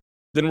reaction,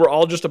 then we're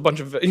all just a bunch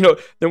of,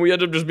 then we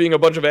end up just being a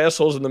bunch of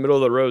assholes in the middle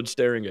of the road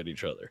staring at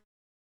each other.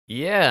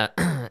 Yeah.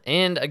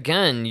 And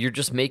again, you're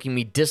just making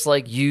me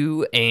dislike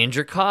you and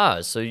your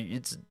cause. So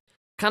it's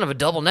kind of a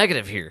double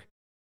negative here.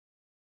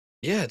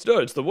 Yeah,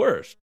 it's the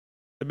worst.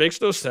 It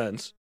makes no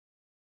sense.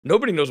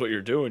 Nobody knows what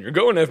you're doing. You're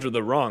going after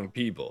the wrong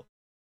people.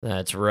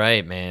 That's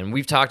right, man.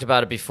 We've talked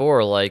about it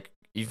before. Like,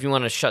 if you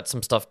want to shut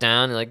some stuff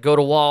down, like go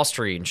to Wall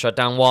Street and shut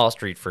down Wall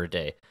Street for a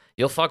day.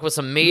 You'll fuck with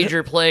some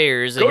major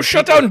players. Go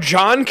shut down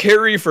John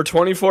Kerry for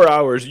 24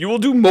 hours. You will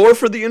do more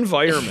for the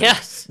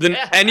environment than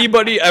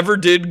anybody ever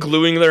did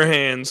gluing their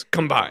hands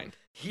combined.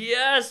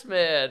 Yes,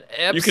 man.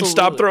 Absolutely. You can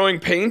stop throwing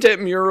paint at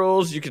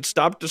murals. You could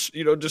stop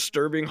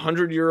disturbing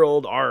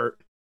 100-year-old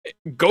art.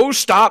 Go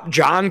stop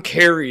John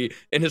Kerry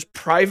and his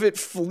private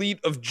fleet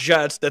of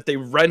jets that they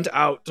rent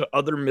out to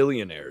other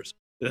millionaires.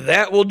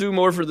 That will do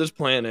more for this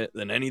planet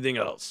than anything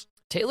else.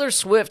 Taylor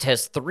Swift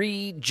has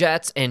 3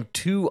 jets and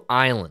 2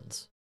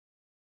 islands.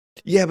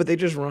 Yeah, but they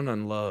just run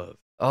on love.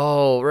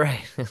 Oh,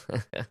 right.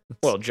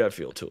 Well, jet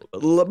fuel too,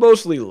 but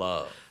mostly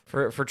love.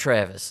 For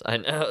Travis. I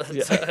know.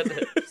 That's Yeah. how it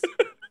is.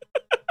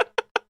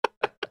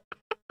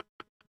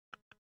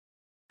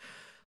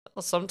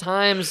 Well,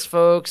 sometimes,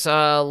 folks,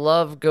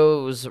 love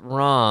goes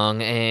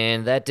wrong,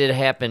 and that did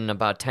happen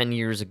about 10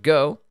 years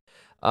ago.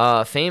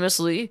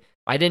 Famously,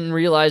 I didn't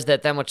realize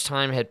that much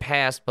time had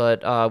passed,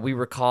 but we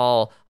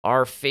recall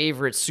our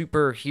favorite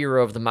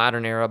superhero of the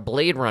modern era,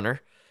 Blade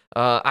Runner,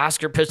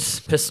 Oscar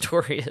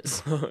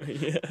Pistorius. Oh,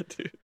 yeah,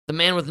 dude. The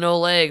man with no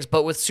legs,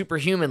 but with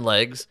superhuman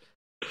legs.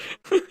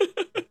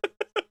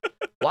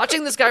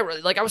 Watching this guy,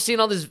 like, I was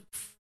seeing all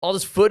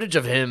this footage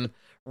of him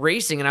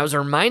racing, and I was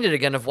reminded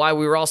again of why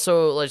we were all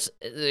so like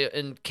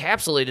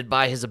encapsulated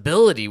by his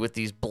ability with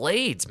these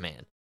blades,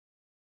 man.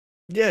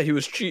 Yeah, he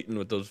was cheating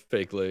with those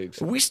fake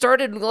legs. We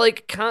started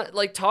like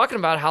talking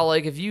about how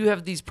like if you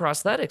have these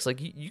prosthetics, like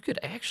you could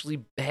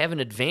actually have an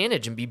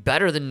advantage and be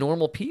better than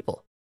normal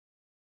people.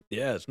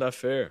 Yeah, it's not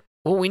fair.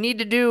 What we need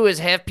to do is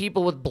have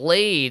people with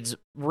blades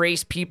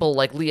race people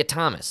like Leah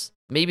Thomas.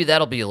 Maybe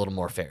that'll be a little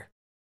more fair.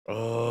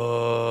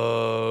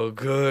 Oh,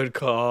 good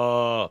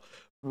call.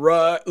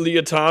 Right,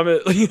 Leah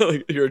Thomas,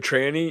 you're a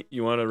tranny,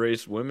 you want to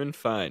race women?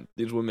 Fine.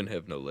 These women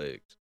have no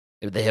legs.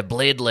 They have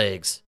blade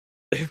legs.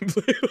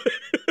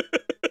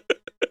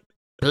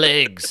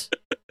 Legs.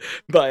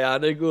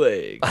 Bionic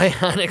legs.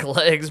 Bionic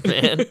legs,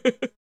 man.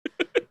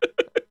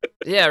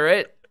 Yeah,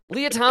 right?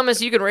 Leah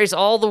Thomas, you can race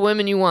all the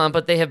women you want,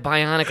 but they have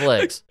bionic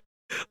legs.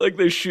 Like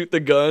they shoot the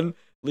gun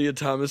Leah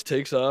Thomas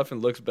takes off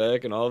and looks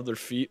back, and all of their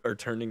feet are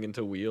turning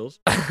into wheels.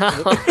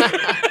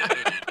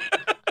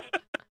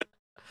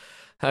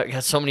 I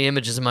got so many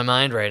images in my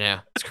mind right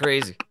now. It's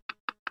crazy.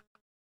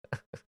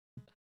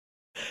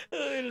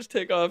 They just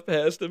take off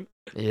past him.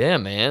 Yeah,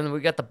 man. We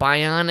got the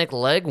bionic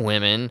leg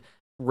women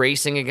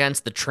racing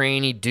against the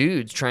trainee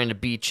dudes trying to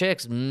beat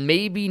chicks.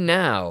 Maybe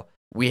now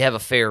we have a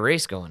fair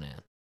race going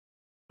on.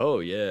 Oh,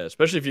 yeah.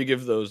 Especially if you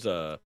give those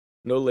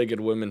no-legged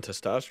women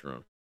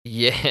testosterone.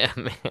 Yeah,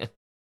 man.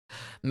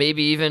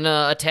 Maybe even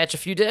attach a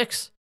few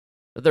dicks.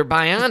 They're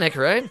bionic,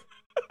 right?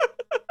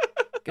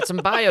 Get some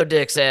bio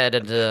dicks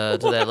added to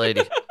that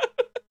lady.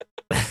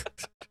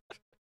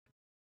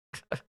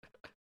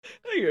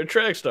 Hey, you're a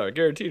track star.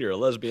 Guaranteed you're a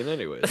lesbian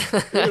anyways.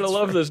 You're going to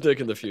love this dick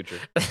in the future.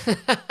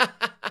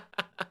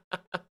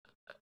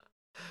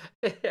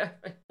 Yeah.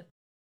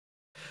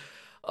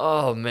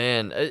 Oh,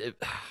 man.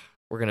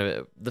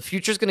 The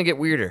future's going to get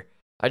weirder.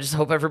 I just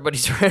hope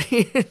everybody's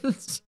ready.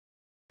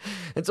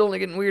 It's only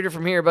getting weirder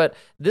from here, but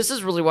this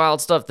is really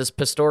wild stuff. This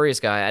Pistorius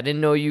guy, I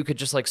didn't know you could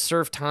just like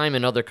serve time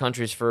in other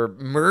countries for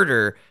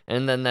murder,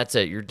 and then that's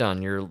it. You're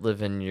done. You're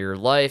living your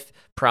life,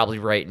 probably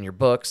writing your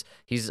books.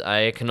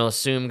 I can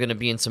assume, going to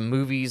be in some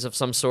movies of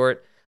some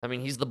sort. I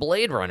mean, he's the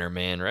Blade Runner,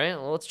 man, right?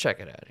 Well, let's check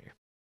it out here.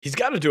 He's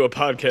got to do a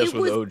podcast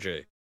with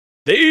OJ.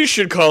 They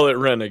should call it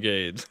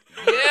Renegades.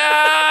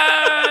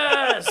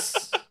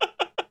 Yes!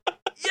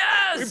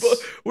 Yes!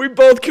 We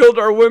both killed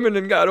our women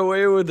and got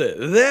away with it.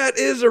 That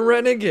is a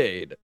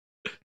renegade.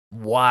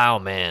 Wow,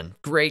 man.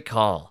 Great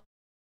call.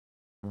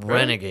 Right?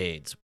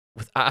 Renegades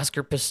with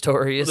Oscar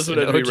Pistorius. This would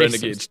and have to be O.J.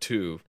 Renegades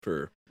 2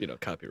 for,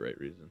 copyright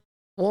reasons.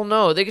 Well,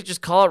 no, they could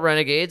just call it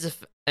Renegades.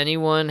 If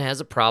anyone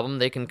has a problem,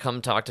 they can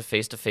come talk to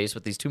face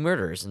with these two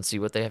murderers and see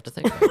what they have to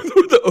think about.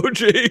 The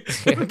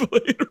OJ and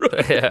Blade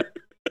Runner. Yeah.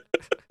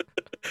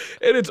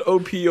 And it's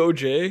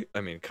OPOJ.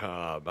 I mean,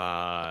 come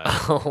on.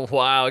 Oh,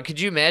 wow.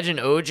 Could you imagine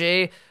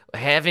OJ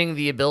having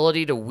the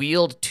ability to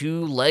wield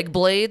two leg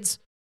blades?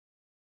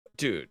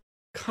 Dude,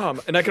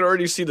 come. And I can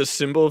already see the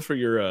symbol for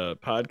your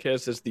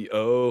podcast. It's the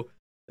O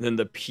and then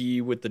the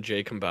P with the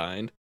J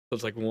combined. So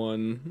it's like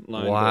one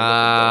line.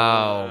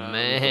 Wow, going up and down,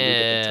 man.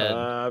 at the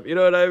top. You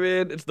know what I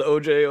mean? It's the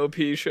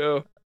OJOP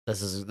show.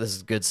 This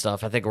is good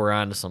stuff. I think we're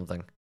on to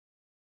something.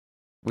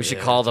 We should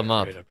call it's a them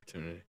up. Great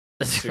opportunity.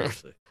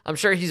 Seriously. I'm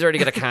sure he's already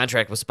got a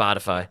contract with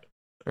Spotify.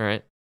 All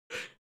right.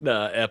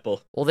 Nah,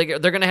 Apple. Well, they're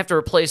going to have to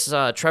replace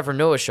Trevor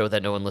Noah's show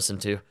that no one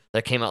listened to.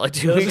 That came out like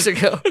 2 weeks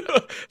ago.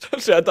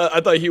 I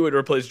thought he would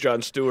replace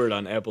Jon Stewart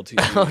on Apple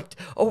TV.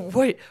 Oh,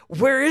 wait.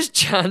 Where is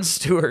Jon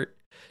Stewart?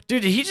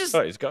 Dude, did he just...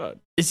 Oh, he's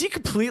gone. Is he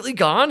completely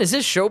gone? Is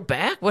his show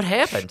back? What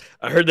happened?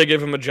 I heard they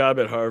gave him a job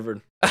at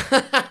Harvard.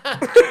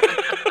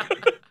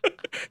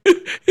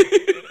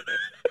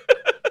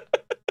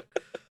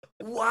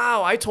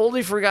 Wow, I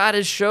totally forgot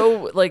his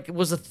show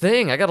was a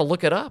thing. I got to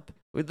look it up.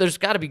 There's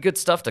got to be good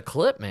stuff to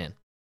clip, man.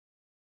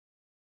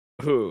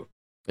 Who?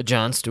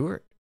 Jon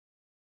Stewart.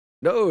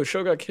 No, his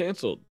show got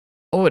canceled.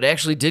 Oh, it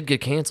actually did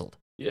get canceled.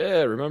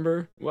 Yeah,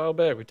 remember? A while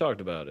back, we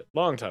talked about it.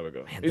 Long time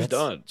ago. Man, He's that's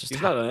done. just He's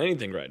how- not on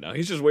anything right now.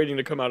 He's just waiting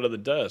to come out of the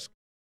desk.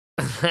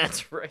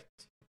 That's right.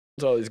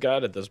 That's all he's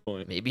got at this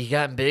point. Maybe he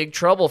got in big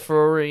trouble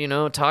for,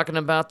 talking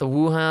about the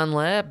Wuhan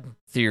lab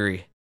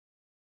theory.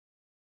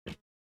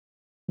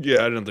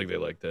 Yeah, I don't think they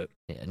like that.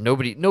 Yeah,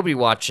 nobody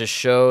watched his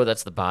show.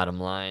 That's the bottom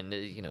line.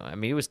 I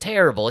mean, it was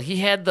terrible.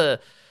 He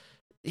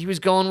was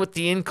going with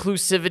the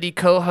inclusivity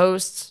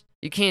co-hosts.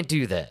 You can't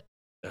do that.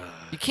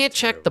 You can't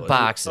check the Terrible.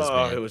 boxes,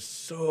 man. It was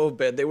so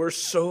bad. They were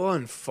so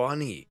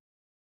unfunny.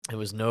 It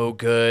was no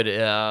good.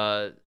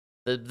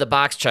 The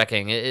box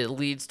checking, it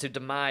leads to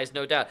demise,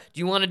 no doubt. Do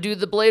you want to do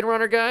the Blade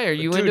Runner guy? Are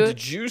you Dude, into it?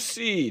 did you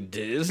see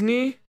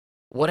Disney?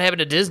 What happened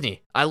to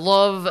Disney? I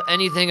love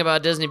anything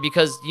about Disney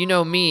because, you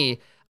know me,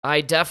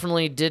 I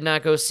definitely did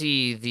not go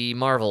see the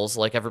Marvels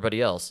like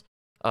everybody else.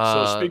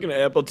 So speaking of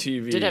Apple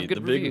TV, did have good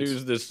the big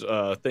reviews. news this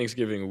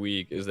Thanksgiving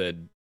week is that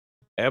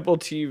Apple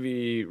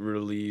TV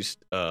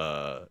released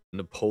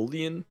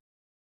Napoleon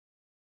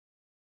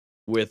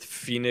with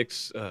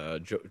Phoenix,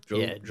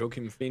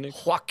 Joaquin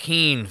Phoenix.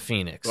 Joaquin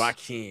Phoenix.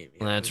 Joaquin.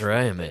 Yeah, That's who's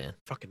right, that man.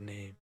 Fucking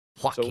name.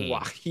 Joaquin. So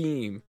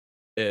Joaquin,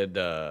 and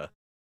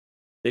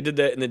they did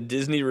that, and then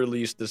Disney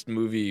released this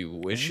movie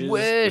Wish.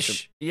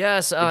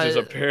 Yes. which is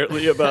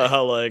apparently about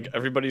how like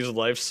everybody's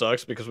life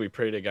sucks because we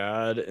pray to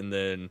God, and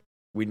then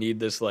we need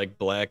this like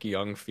black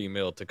young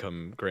female to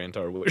come grant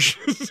our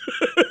wishes.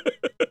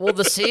 Well,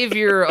 the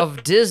savior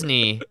of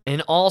Disney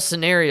in all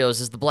scenarios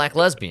is the black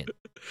lesbian.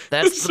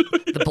 That's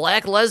the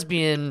black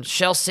lesbian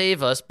shall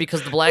save us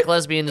because the black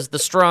lesbian is the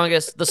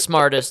strongest, the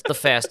smartest, the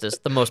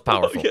fastest, the most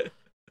powerful. Yeah.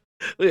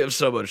 We have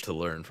so much to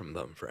learn from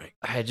them, Frank.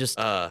 I just,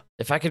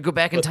 if I could go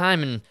back in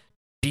time and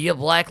be a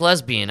black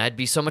lesbian, I'd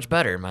be so much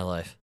better in my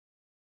life.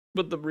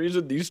 But the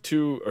reason these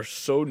two are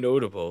so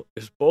notable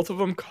is both of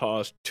them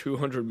cost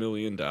 $200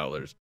 million,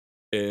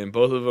 and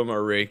both of them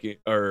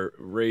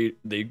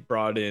they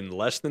brought in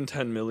less than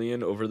 $10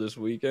 million over this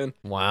weekend.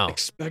 Wow.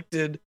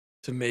 Expected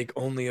to make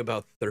only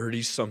about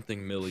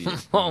 30-something million.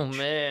 Oh, each.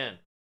 man.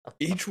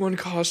 Each one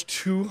cost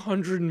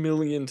 $200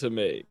 million to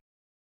make.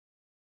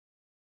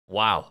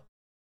 Wow.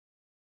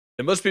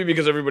 It must be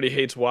because everybody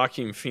hates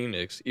Joaquin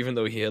Phoenix, even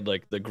though he had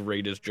like the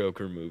greatest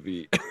Joker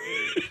movie.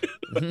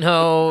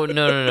 No.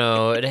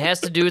 It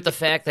has to do with the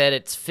fact that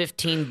it's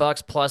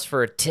 $15 plus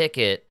for a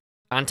ticket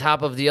on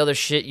top of the other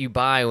shit you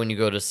buy when you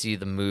go to see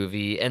the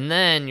movie. And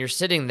then you're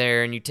sitting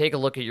there and you take a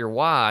look at your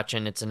watch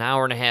and it's an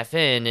hour and a half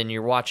in and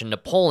you're watching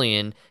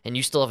Napoleon and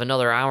you still have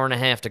another hour and a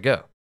half to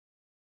go.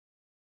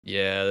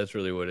 Yeah, that's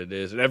really what it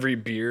is. And every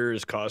beer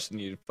is costing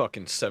you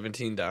fucking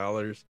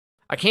 $17.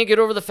 I can't get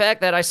over the fact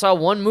that I saw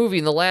one movie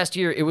in the last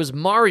year. It was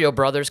Mario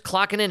Brothers,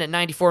 clocking in at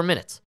 94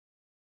 minutes.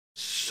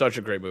 Such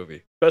a great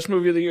movie. Best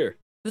movie of the year.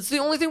 That's the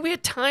only thing we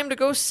had time to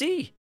go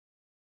see.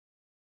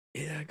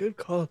 Yeah, good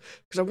call.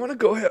 Because I want to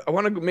go ahead. I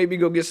want to maybe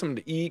go get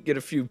something to eat, get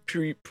a few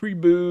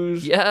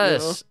pre-booze.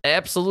 Yes,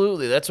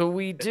 absolutely. That's what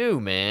we do,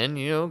 man.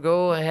 You know,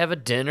 go have a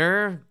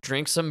dinner,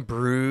 drink some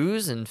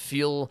brews, and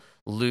feel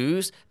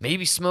loose.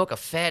 Maybe smoke a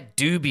fat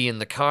doobie in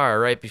the car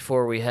right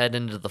before we head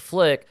into the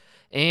flick.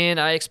 And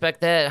I expect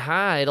that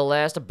high to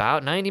last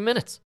about 90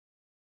 minutes.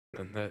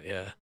 And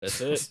that's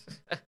it.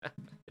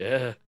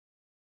 Yeah.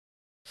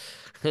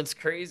 It's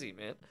crazy,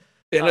 man.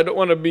 And I don't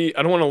want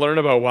to learn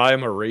about why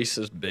I'm a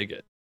racist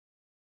bigot.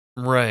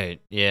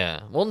 Right,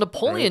 yeah. Well,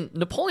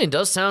 Napoleon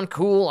does sound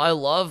cool. I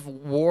love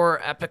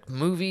war epic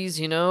movies,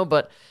 you know,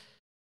 but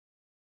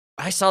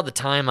I saw the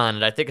time on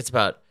it. I think it's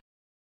a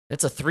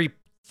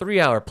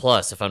 3-hour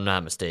plus, if I'm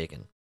not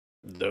mistaken.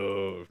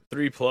 No,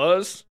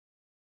 3+?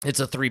 It's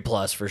a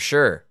 3+ for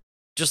sure.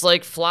 Just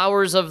like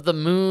Flowers of the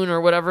Moon or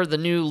whatever, the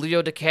new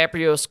Leo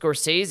DiCaprio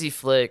Scorsese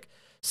flick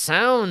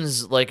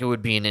sounds like it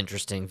would be an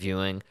interesting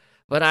viewing.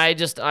 But I'm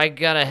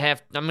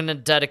gonna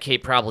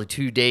dedicate probably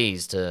 2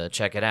 days to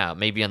check it out,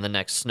 maybe on the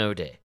next snow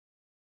day.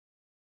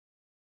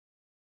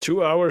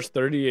 2 hours,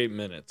 38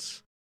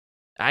 minutes.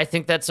 I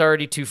think that's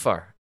already too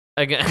far.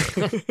 Again,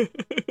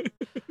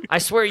 I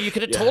swear you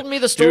could have told me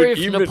the story of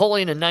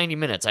Napoleon in 90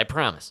 minutes, I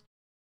promise.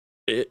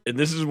 And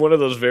this is one of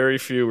those very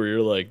few where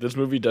you're like, this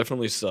movie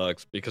definitely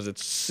sucks because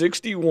it's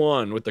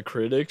 61 with the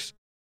critics,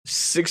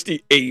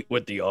 68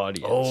 with the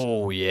audience.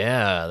 Oh,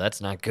 yeah,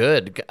 that's not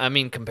good. I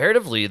mean,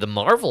 comparatively, the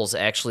Marvel's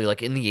actually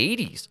like in the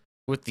 80s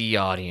with the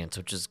audience,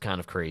 which is kind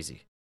of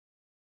crazy.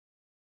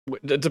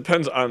 It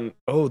depends on,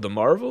 the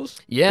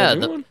Marvels? Yeah,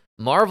 the new one?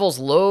 Marvel's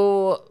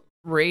low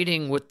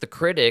rating with the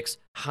critics,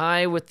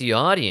 high with the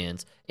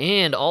audience,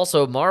 and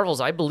also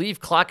Marvel's, I believe,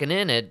 clocking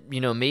in at,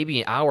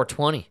 maybe hour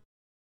 20.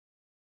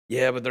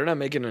 Yeah, but they're not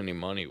making any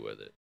money with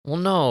it. Well,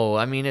 no,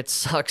 I mean, it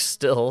sucks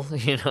still,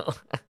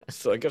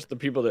 So I guess the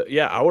people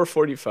hour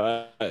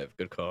 45.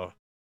 Good call.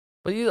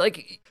 But you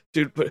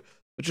dude, but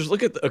just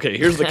look at okay,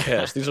 here's the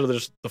cast. These are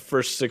just the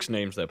first 6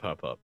 names that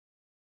pop up.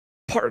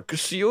 Park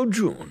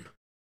Seo-joon,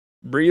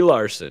 Brie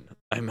Larson,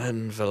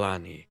 Iman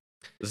Vellani,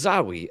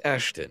 Zawe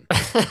Ashton,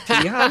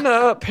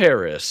 Tiana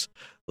Paris,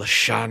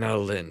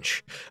 Lashana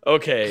Lynch.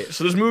 Okay,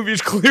 so this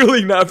movie's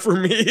clearly not for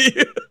me.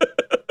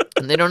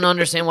 And they don't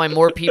understand why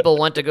more people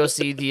went to go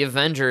see The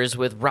Avengers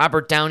with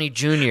Robert Downey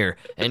Jr.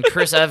 and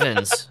Chris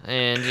Evans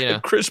and,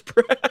 And Chris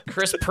Pratt.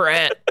 Chris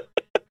Pratt,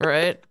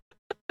 right?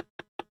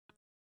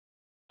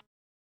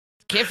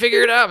 Can't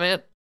figure it out,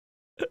 man.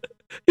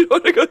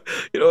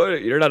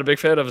 You're not a big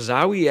fan of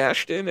Zawe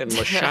Ashton and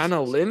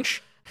Lashana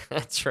Lynch?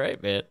 That's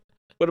right, man.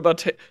 What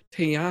about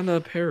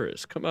Tiana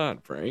Paris? Come on,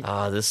 Frank.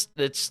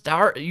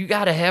 You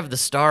got to have the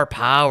star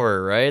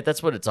power, right?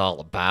 That's what it's all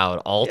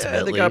about, ultimately.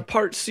 Yeah, they got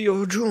Park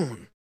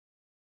Seo-joon.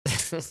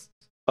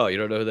 Oh, you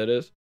don't know who that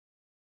is?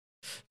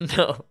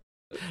 No.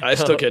 I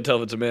still can't tell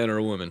if it's a man or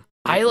a woman.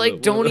 I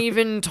don't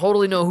even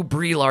totally know who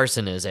Brie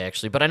Larson is,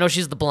 actually, but I know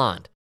she's the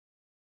blonde.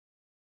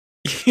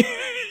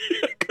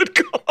 Good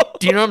call.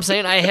 Do you know what I'm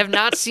saying? I have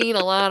not seen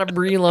a lot of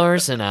Brie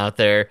Larson out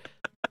there.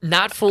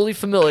 Not fully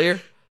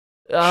familiar.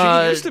 She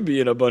used to be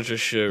in a bunch of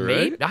shit,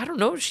 right? I don't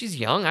know. She's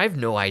young. I have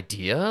no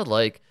idea.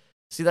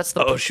 See, that's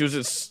the. Oh, she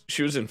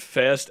was in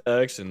Fast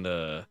X and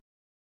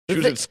she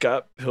was in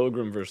Scott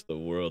Pilgrim vs. the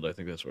World. I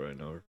think that's where I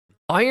know her.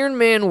 Iron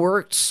Man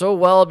worked so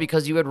well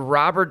because you had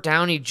Robert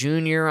Downey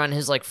Jr. on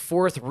his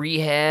 4th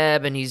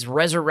rehab, and he's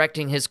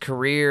resurrecting his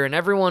career, and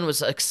everyone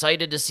was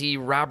excited to see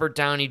Robert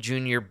Downey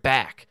Jr.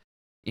 back.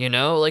 You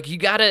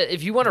gotta,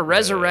 if you want to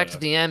resurrect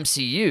the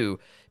MCU,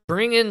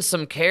 bring in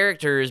some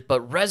characters,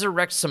 but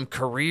resurrect some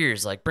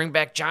careers. Bring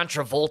back John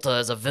Travolta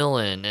as a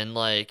villain, and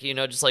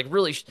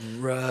really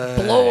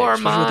blow our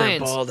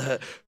minds. Bald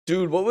head.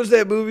 Dude, what was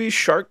that movie?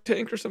 Shark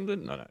Tank or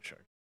something? No, not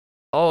Shark.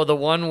 Oh, the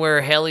one where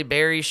Halle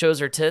Berry shows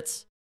her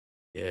tits?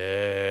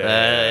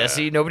 Yeah.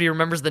 See, nobody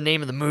remembers the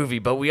name of the movie,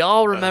 but we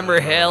all remember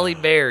Halle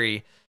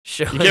Berry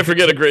showing. You can't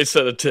forget a great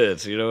set of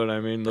tits. You know what I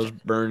mean? Those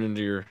burn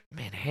into your.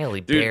 Man, Halle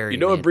Berry. You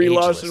know what Brie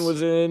Larson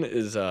was in?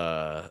 Is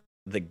The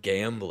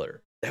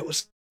Gambler. That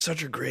was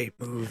such a great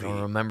movie. I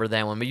don't remember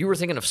that one, but you were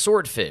thinking of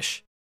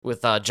Swordfish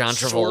with John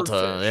Travolta.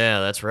 Swordfish. Yeah,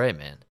 that's right,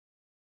 man.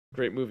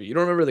 Great movie. You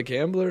don't remember The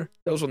Gambler?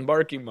 That was with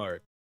Marky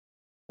Mark.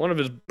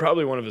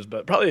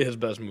 Probably his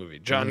best movie.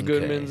 John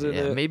Goodman's in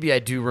it. Maybe I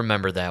do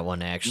remember that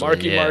one actually.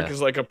 Marky Mark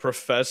is like a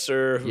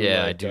professor who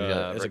I do has a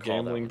recall that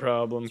gambling one.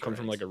 problem, That's come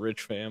from right. like a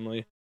rich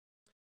family.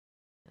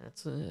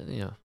 That's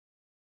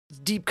it's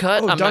deep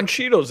cut. Oh, I'm Don not-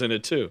 Cheadle's in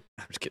it too.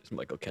 I'm just kidding, it's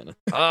Michael Keaton.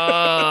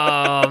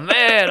 Oh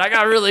man, I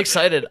got really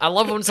excited. I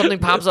love when something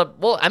pops up.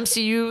 Well,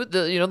 MCU,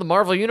 the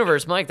Marvel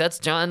Universe, Mike. That's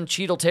John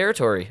Cheadle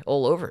territory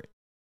all over it.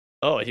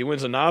 Oh, he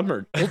wins an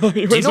Oscar. Do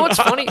you know what's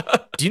funny?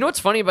 Do you know what's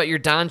funny about your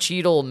Don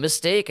Cheadle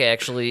mistake?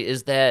 Actually,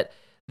 is that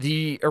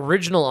the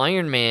original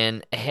Iron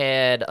Man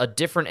had a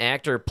different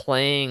actor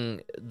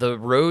playing the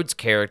Rhodes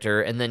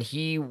character, and then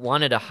he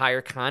wanted a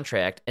higher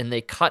contract, and they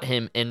cut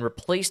him and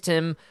replaced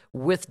him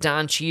with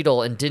Don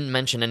Cheadle, and didn't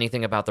mention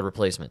anything about the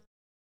replacement.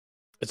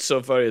 It's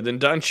so funny. Then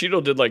Don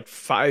Cheadle did like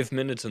 5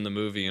 minutes in the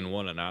movie and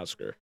won an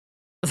Oscar.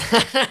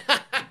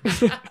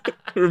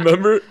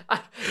 Remember?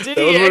 Did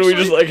That was he when we actually?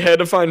 just like had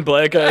to find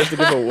black guys to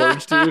give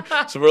awards to.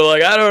 So we're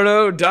like, I don't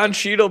know. Don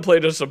Cheadle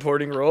played a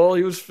supporting role.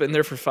 He was in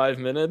there for 5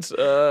 minutes. It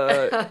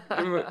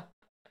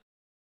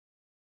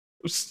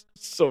was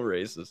so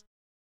racist.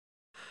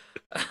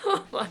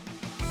 Oh my-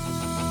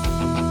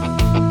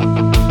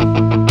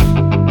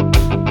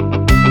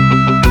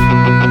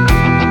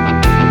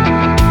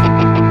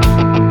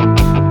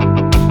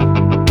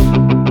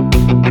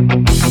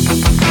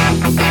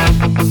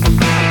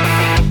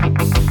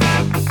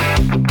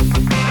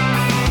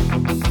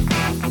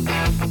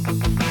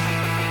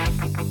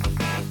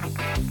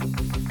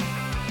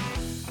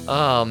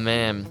 Oh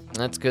man,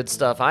 that's good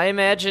stuff. I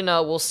imagine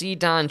we'll see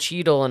Don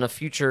Cheadle in a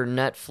future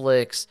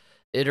Netflix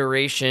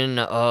iteration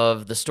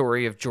of the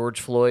story of George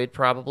Floyd.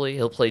 Probably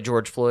he'll play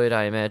George Floyd.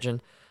 I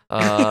imagine.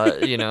 No.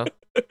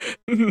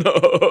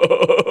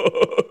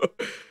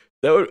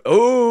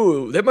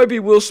 That might be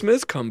Will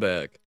Smith's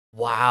comeback.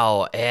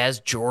 Wow, as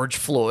George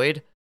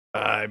Floyd.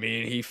 I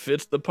mean, he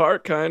fits the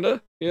part,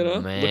 kinda.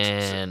 Looks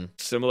Man,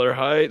 similar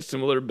height,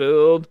 similar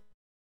build.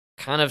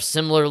 kind of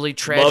similarly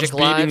tragic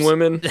Loves beating lives.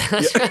 women.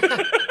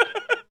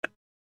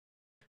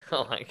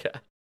 Oh my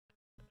god.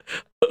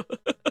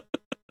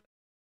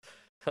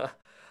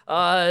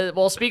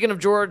 Well, speaking of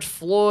George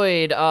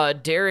Floyd,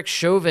 Derek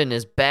Chauvin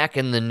is back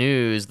in the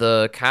news.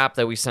 The cop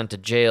that we sent to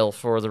jail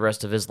for the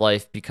rest of his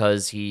life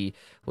because he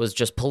was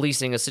just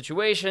policing a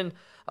situation.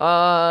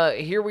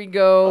 Here we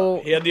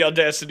go. He had the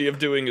audacity of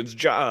doing his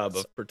job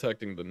of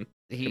protecting the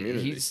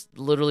community. He's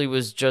literally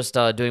was just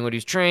doing what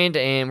he's trained,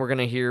 and we're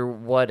gonna hear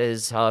what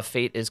his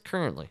fate is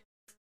currently.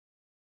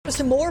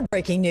 Some more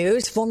breaking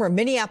news. Former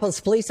Minneapolis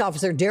police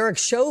officer Derek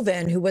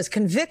Chauvin, who was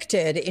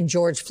convicted in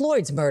George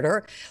Floyd's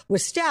murder,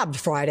 was stabbed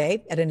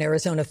Friday at an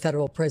Arizona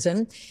federal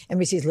prison.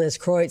 NBC's Liz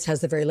Kreutz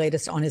has the very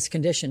latest on his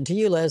condition. To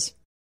you, Liz.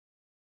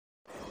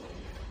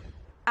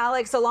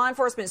 Alex, a law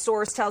enforcement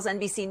source tells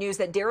NBC News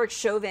that Derek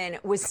Chauvin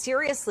was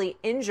seriously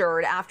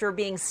injured after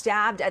being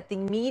stabbed at the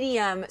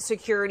medium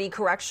security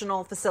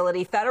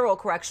federal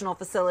correctional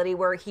facility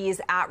where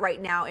he's at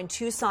right now in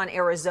Tucson,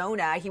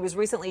 Arizona. He was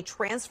recently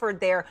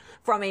transferred there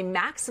from a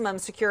maximum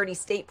security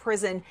state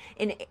prison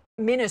in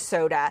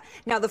Minnesota.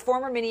 Now, the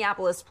former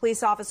Minneapolis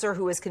police officer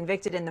who was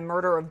convicted in the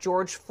murder of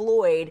George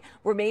Floyd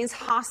remains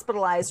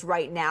hospitalized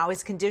right now.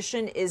 His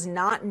condition is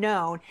not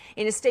known.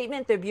 In a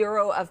statement, the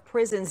Bureau of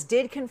Prisons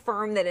did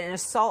confirm that an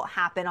assault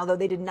happened, although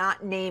they did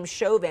not name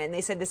Chauvin.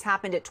 They said this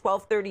happened at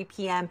 12:30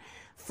 p.m.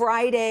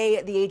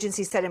 Friday. The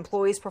agency said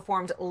employees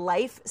performed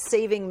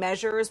life-saving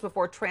measures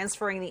before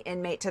transferring the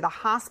inmate to the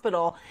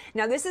hospital.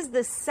 Now, this is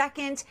the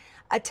second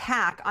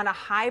attack on a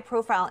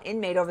high-profile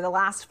inmate over the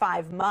last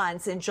 5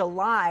 months. In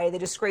July, the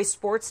disgraced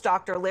sports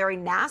doctor Larry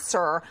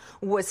Nassar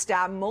was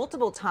stabbed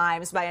multiple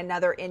times by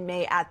another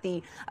inmate at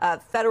the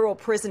federal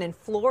prison in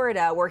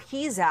Florida where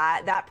he's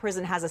at. That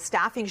prison has a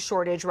staffing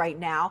shortage right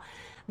now.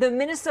 The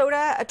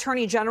Minnesota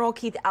Attorney General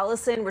Keith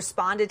Ellison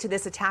responded to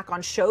this attack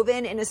on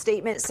Chauvin in a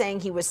statement saying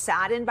he was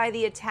saddened by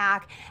the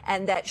attack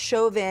and that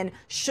Chauvin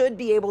should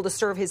be able to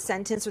serve his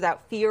sentence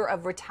without fear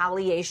of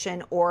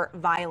retaliation or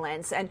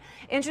violence. And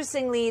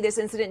interestingly, this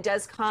incident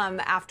does come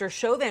after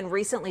Chauvin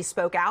recently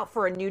spoke out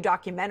for a new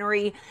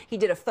documentary. He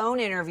did a phone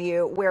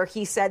interview where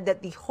he said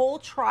that the whole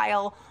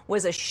trial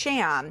was a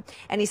sham.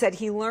 And he said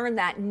he learned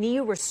that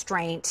knee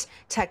restraint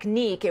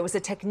technique. It was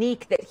a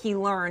technique that he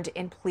learned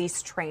in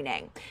police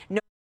training. No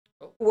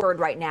word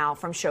right now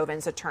from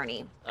Chauvin's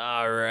attorney.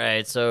 All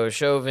right, so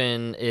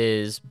Chauvin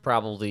is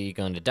probably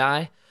going to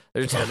die.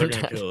 There's no they're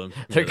gonna doubt- kill him.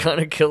 They're Yeah.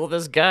 gonna kill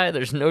this guy.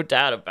 There's no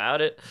doubt about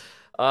it.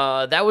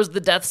 That was the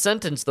death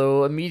sentence,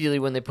 though. Immediately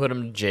when they put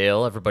him in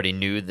jail, everybody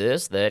knew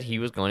this, that he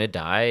was going to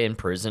die in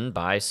prison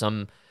by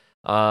some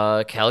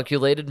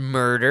calculated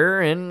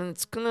murder, and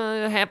it's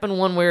gonna happen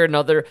one way or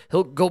another.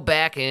 He'll go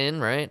back in,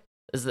 right?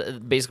 Is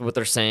basically what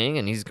they're saying,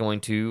 and he's going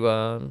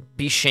to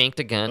be shanked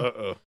again.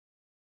 Uh-oh.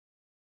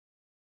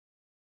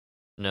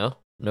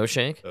 No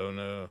shank? Oh,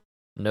 no.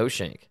 No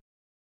shank.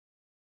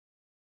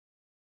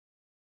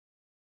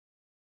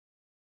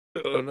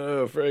 Oh,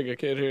 no, Frank, I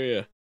can't hear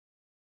you.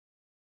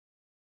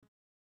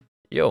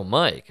 Yo,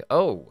 Mike.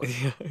 Oh.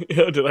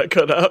 Yeah, did I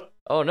cut out?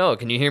 Oh, no.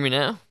 Can you hear me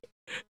now?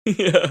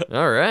 Yeah.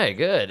 All right,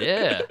 good.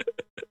 Yeah.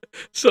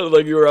 So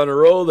like you were on a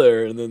roll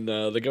there, and then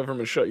the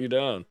government shut you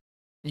down.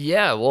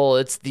 Yeah, well,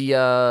 it's the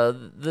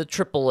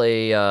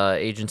AAA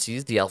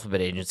agencies, the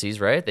alphabet agencies,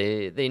 right?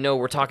 They know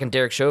we're talking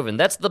Derek Chauvin.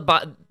 That's the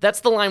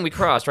line we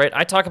crossed, right?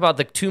 I talk about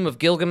the Tomb of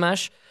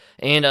Gilgamesh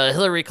and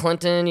Hillary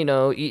Clinton,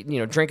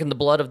 drinking the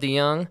blood of the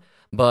young,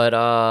 but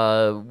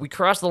we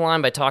crossed the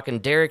line by talking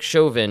Derek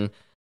Chauvin,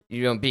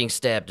 being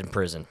stabbed in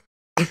prison.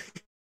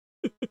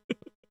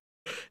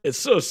 It's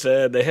so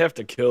sad. They have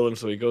to kill him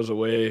so he goes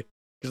away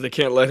because they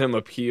can't let him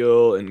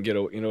appeal and get.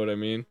 You know what I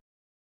mean?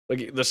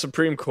 Like the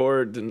Supreme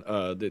Court, they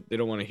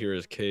don't want to hear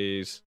his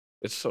case.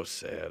 It's so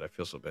sad. I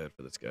feel so bad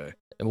for this guy.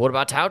 And what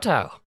about Tao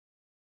Tao?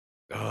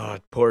 Oh,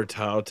 poor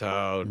Tao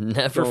Tao.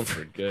 Never Don't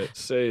forget.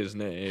 Say his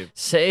name.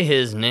 Say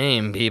his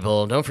name,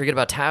 people. Don't forget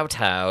about Tao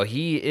Tao.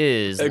 He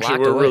is Actually,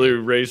 locked we're away. really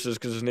racist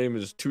because his name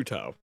is Tu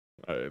Tao.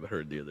 I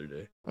heard the other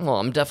day. Well,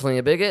 I'm definitely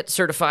a bigot,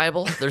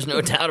 certifiable. There's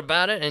no doubt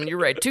about it. And you're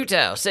right, Tu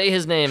Tao. Say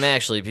his name,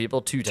 actually,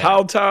 people. Tu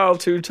Tao. Tao Tao,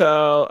 Tu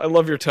Tao. I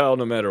love your towel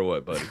no matter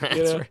what, buddy.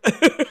 That's right.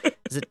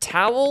 Is it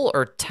towel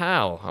or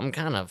Tao? I'm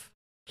kind of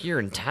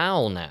hearing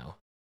towel now.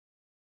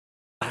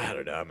 I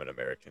don't know. I'm an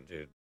American,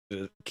 dude.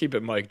 Keep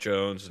it Mike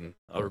Jones, and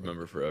I'll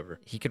remember forever.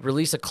 He could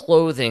release a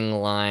clothing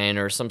line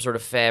or some sort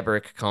of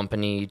fabric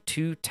company.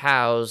 2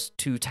 Taos,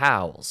 2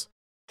 towels,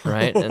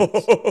 right? And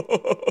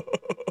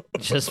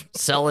just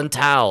selling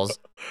towels.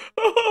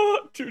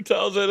 2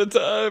 towels at a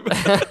time.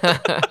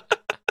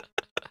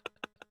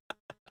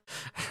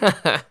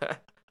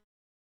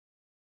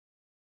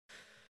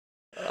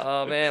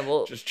 Oh man,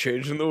 well, just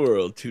changing the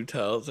world 2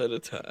 towels at a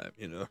time,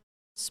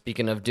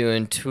 Speaking of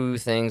doing 2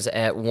 things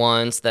at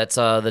once, that's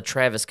the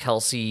Travis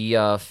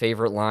Kelce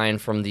favorite line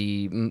from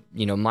the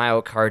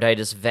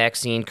myocarditis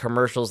vaccine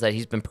commercials that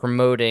he's been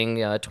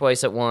promoting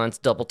twice at once,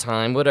 double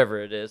time, whatever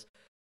it is.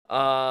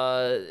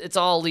 It's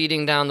all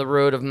leading down the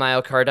road of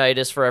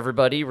myocarditis for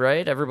everybody,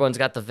 right? Everyone's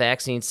got the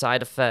vaccine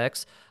side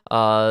effects.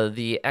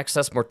 The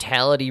excess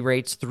mortality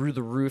rates through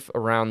the roof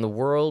around the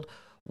world.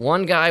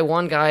 One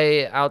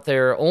guy out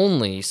there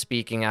only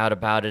speaking out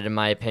about it, in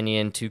my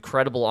opinion, to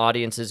credible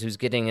audiences who's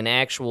getting an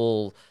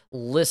actual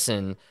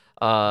listen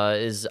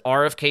is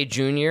RFK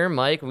Jr.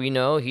 Mike, we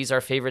know he's our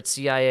favorite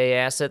CIA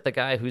asset, the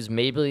guy who's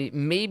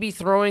maybe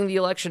throwing the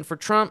election for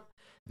Trump.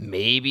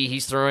 Maybe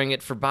he's throwing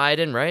it for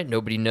Biden, right?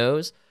 Nobody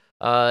knows.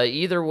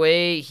 Either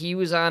way, he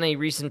was on a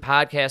recent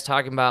podcast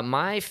talking about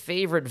my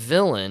favorite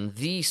villain,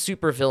 the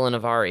supervillain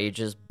of our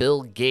ages,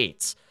 Bill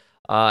Gates.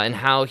 And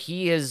how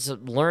he has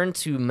learned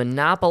to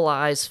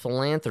monopolize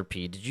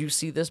philanthropy. Did you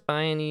see this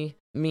by any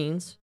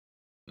means?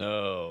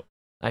 No.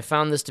 I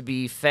found this to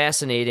be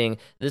fascinating.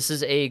 This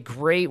is a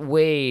great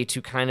way to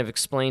kind of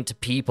explain to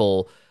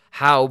people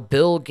how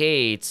Bill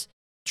Gates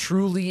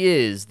truly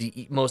is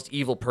the most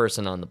evil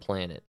person on the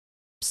planet.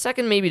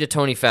 Second, maybe to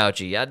Tony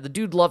Fauci. The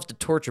dude loves to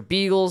torture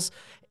beagles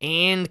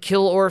and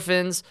kill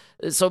orphans,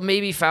 so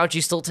maybe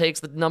Fauci still takes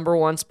the number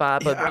 1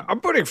 spot. But yeah,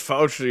 I'm putting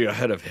Fauci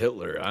ahead of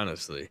Hitler,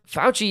 honestly.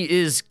 Fauci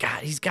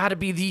he's got to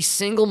be the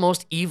single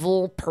most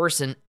evil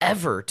person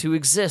ever to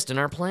exist in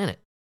our planet.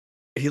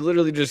 He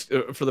literally just,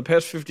 for the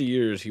past 50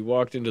 years, he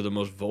walked into the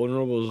most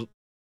vulnerable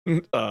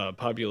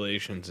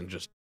populations and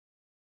just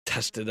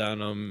tested on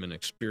them and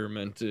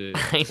experimented,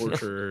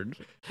 tortured.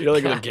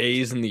 Like the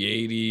gays in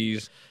the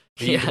 80s,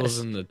 beagles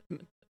in the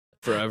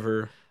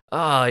forever.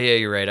 Oh, yeah,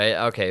 you're right.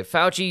 Okay,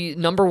 Fauci,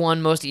 number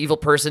 1 most evil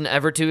person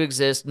ever to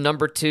exist.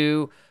 Number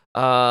 2,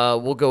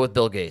 we'll go with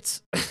Bill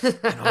Gates.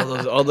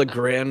 And all the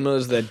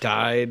grandmas that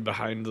died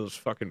behind those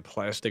fucking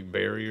plastic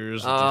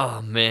barriers.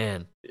 Oh,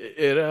 man.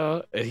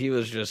 And he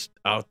was just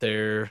out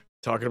there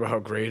talking about how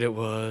great it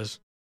was.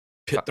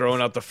 Throwing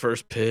out the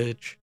first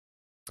pitch.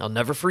 I'll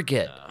never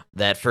forget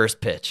that first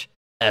pitch,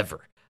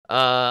 ever.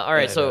 All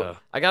right, so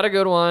I got a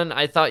good one.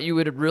 I thought you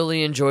would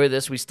really enjoy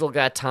this. We still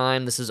got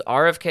time. This is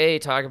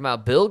RFK talking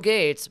about Bill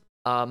Gates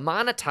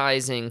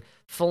monetizing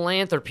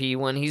philanthropy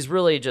when he's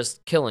really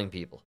just killing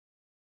people.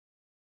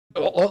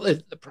 All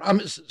the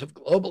promises of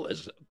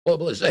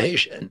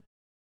globalization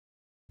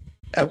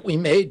that we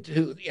made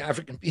to the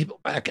African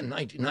people back in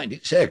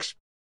 1996,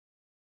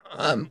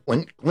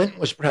 when Clinton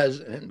was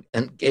president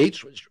and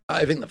Gates was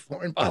driving the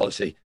foreign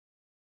policy,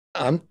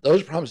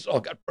 those promises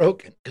all got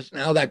broken because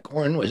now that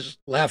corn was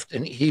left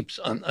in heaps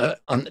on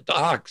the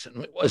docks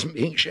and it wasn't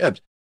being shipped.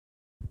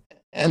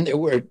 And there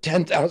were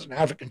 10,000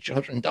 African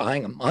children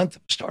dying a month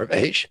of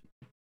starvation.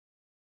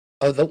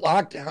 The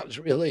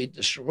lockdowns really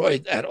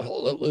destroyed that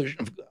whole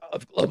illusion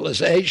of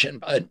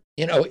globalization. But,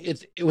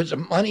 it was a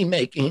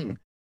money-making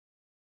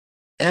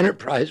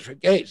enterprise for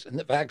Gates. And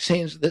the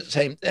vaccines are the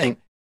same thing.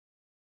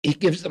 He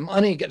gives the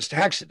money, gets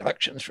tax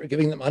deductions for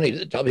giving the money to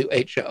the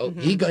WHO. Mm-hmm.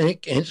 He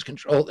gains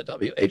control of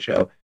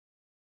the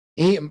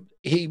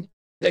WHO.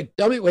 The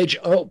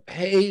WHO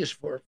pays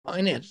for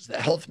finances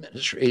the health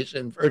ministries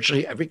in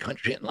virtually every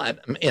country in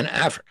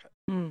Africa.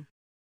 Mm.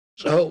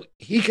 So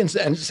he can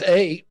then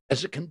say,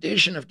 as a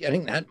condition of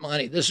getting that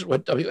money, this is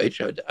what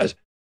WHO does.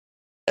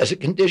 As a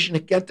condition to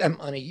get that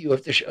money, you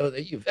have to show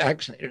that you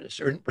vaccinated a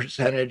certain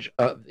percentage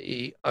of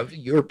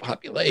your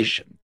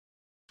population.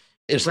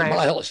 is the Right.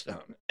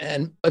 milestone.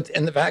 And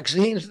the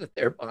vaccines that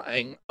they're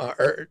buying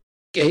are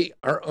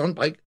owned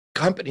by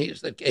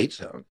companies that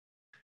Gates owns.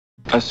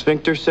 A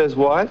sphincter says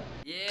what?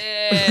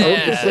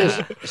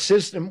 Yeah. A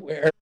system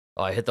where,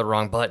 Oh, I hit the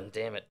wrong button.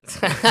 Damn it.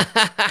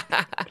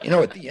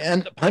 at the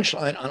end, the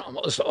punchline on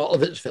almost all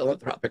of his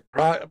philanthropic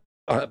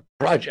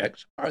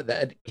projects are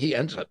that he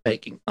ends up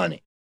making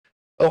money.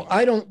 So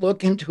I don't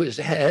look into his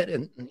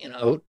head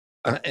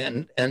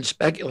and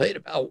speculate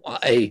about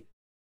why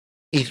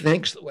he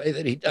thinks the way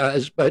that he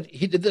does, but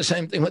he did the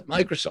same thing with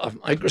Microsoft.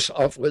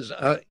 Microsoft was,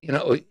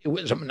 it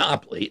was a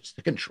monopoly. It's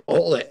to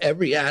control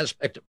every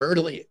aspect of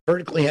vertically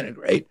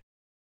integrate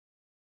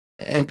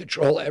and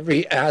control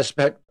every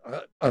aspect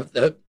of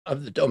the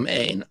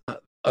domain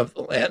of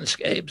the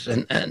landscapes,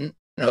 and then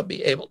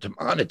be able to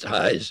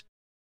monetize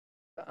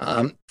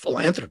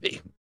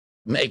philanthropy,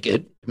 make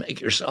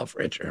yourself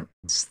richer.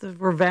 It's the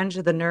revenge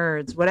of the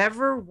nerds.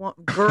 Whatever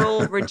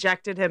girl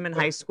rejected him in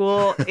high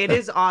school, it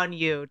is on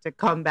you to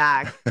come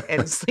back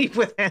and sleep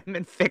with him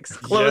and close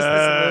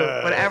this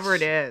loop, whatever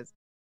it is.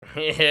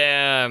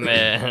 Yeah,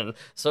 man.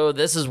 So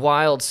this is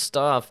wild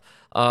stuff.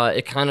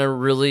 It kind of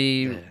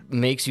really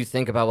makes you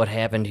think about what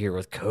happened here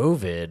with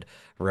COVID,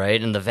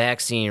 right? And the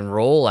vaccine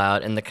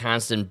rollout and the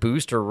constant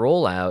booster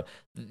rollout.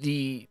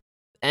 The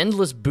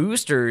endless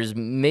boosters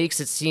makes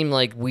it seem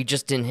like we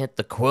just didn't hit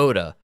the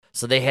quota.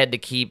 So they had to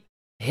keep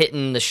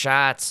hitting the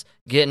shots,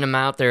 getting them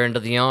out there into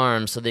the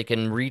arms so they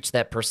can reach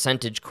that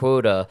percentage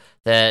quota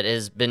that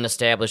has been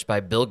established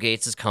by Bill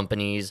Gates'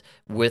 companies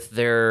with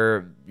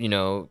their,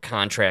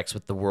 contracts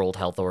with the World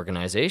Health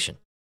Organization.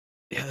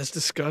 Yeah, that's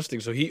disgusting.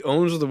 So he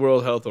owns the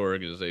World Health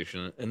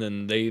Organization, and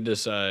then they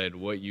decide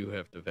what you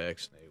have to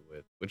vaccinate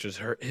with, which is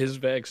his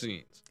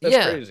vaccines.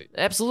 That's crazy.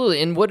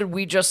 Absolutely. And what did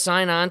we just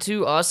sign on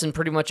to? Us and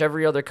pretty much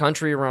every other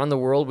country around the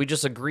world, we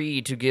just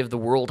agreed to give the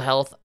World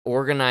Health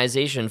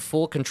Organization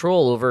full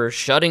control over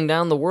shutting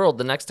down the world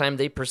the next time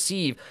they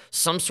perceive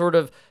some sort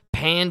of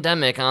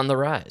pandemic on the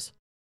rise.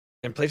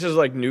 And places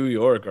like New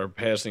York are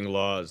passing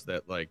laws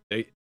that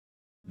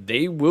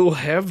they will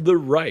have the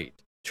right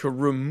to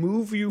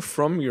remove you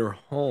from your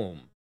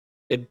home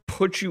and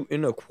put you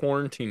in a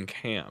quarantine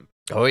camp.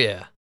 Oh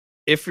yeah.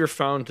 If you're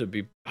found to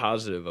be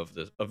positive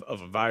of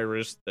a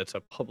virus that's a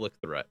public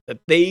threat, that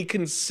they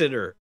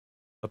consider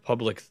a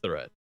public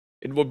threat.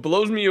 And what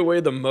blows me away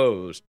the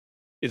most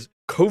is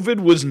COVID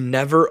was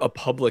never a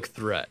public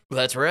threat.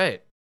 That's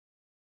right.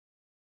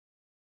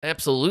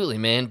 Absolutely,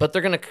 man. But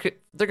they're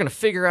gonna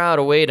figure out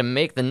a way to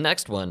make the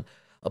next one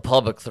a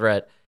public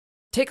threat.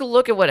 Take a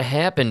look at what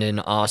happened in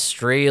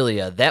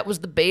Australia. That was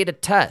the beta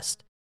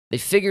test. They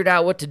figured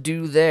out what to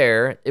do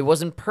there. It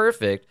wasn't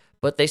perfect,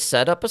 but they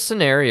set up a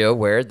scenario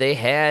where they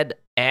had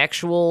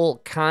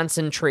actual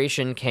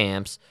concentration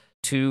camps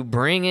to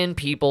bring in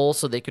people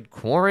so they could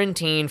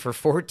quarantine for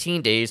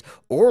 14 days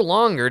or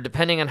longer,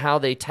 depending on how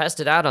they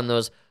tested out on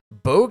those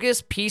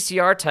bogus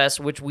PCR tests,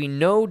 which we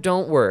know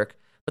don't work.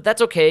 But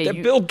that's okay.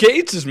 That Bill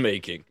Gates is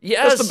making.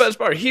 Yes. That's the best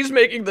part. He's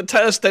making the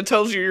test that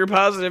tells you you're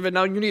positive, and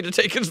now you need to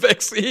take his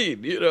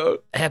vaccine,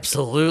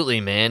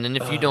 Absolutely, man. And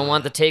if you don't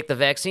want to take the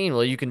vaccine,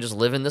 well, you can just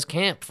live in this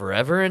camp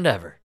forever and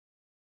ever.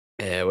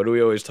 Yeah, what do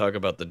we always talk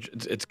about?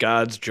 It's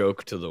God's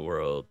joke to the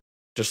world.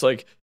 Just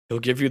like he'll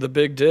give you the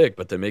big dick,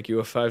 but they make you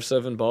a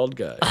 5'7" bald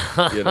guy.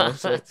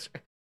 So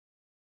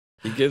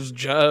he gives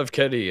John F.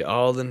 Kennedy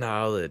all the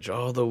knowledge,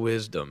 all the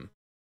wisdom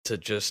to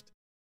just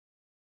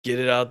get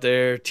it out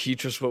there,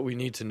 teach us what we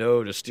need to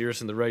know to steer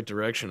us in the right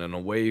direction and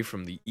away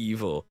from the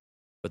evil.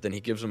 But then he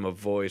gives him a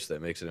voice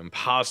that makes it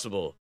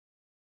impossible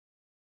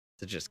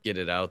to just get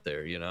it out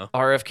there,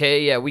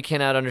 RFK, yeah, we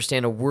cannot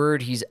understand a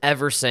word he's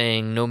ever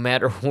saying, no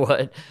matter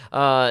what.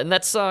 And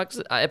that sucks.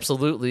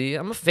 Absolutely.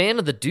 I'm a fan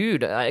of the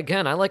dude. I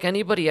like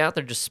anybody out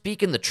there just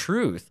speaking the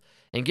truth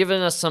and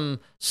giving us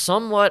some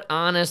somewhat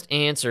honest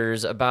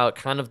answers about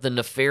kind of the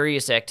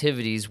nefarious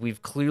activities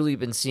we've clearly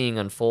been seeing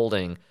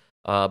unfolding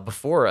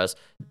before us.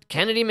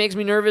 Kennedy makes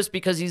me nervous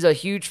because he's a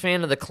huge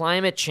fan of the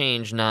climate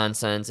change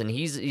nonsense, and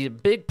he's a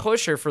big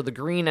pusher for the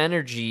green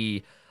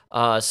energy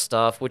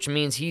stuff, which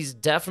means he's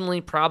definitely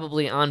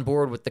probably on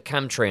board with the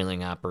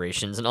chemtrailing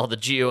operations and all the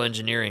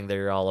geoengineering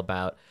they're all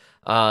about.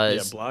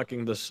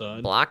 Blocking the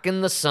sun.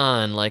 Blocking the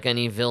sun like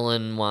any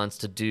villain wants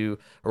to do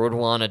or would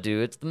want to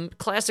do. It's the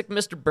classic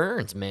Mr.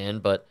 Burns, man,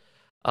 but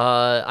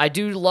I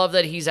do love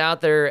that he's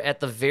out there at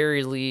the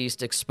very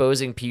least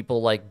exposing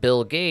people like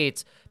Bill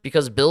Gates,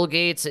 because Bill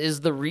Gates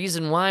is the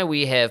reason why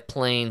we have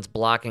planes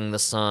blocking the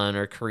sun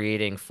or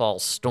creating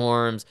false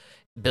storms.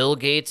 Bill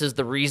Gates is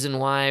the reason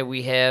why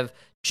we have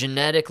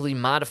genetically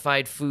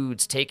modified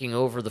foods taking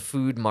over the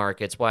food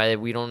markets, why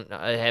we don't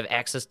have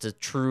access to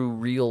true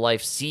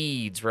real-life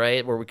seeds,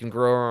 right, where we can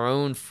grow our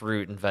own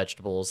fruit and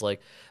vegetables.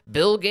 Like,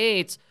 Bill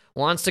Gates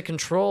wants to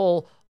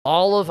control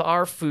all of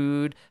our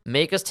food,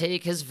 make us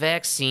take his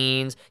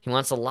vaccines. He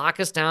wants to lock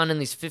us down in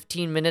these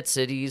 15-minute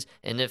cities,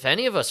 and if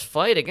any of us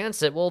fight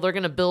against it, well, they're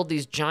going to build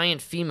these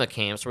giant FEMA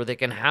camps where they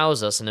can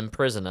house us and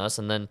imprison us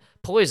and then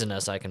poison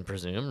us, I can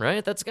presume,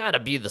 right? That's got to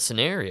be the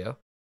scenario.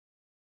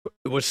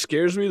 What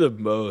scares me the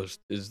most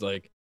is,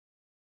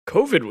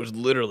 COVID was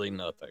literally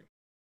nothing.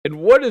 And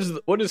what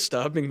is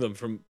stopping them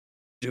from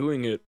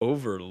doing it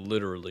over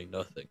literally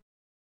nothing?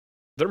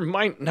 There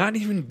might not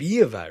even be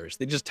a virus.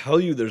 They just tell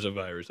you there's a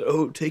virus.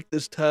 Oh, take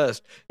this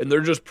test. And they're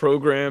just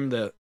programmed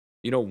that,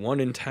 1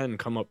 in 10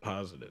 come up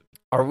positive.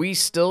 Are we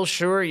still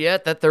sure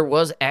yet that there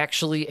was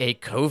actually a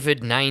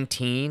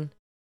COVID-19?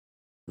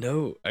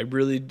 No,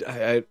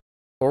 I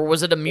or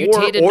was it a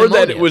mutated or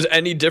pneumonia? that it was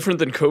any different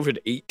than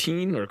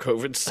COVID-18 or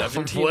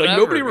COVID-17? Like,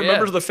 nobody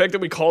remembers the fact that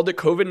we called it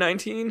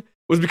COVID-19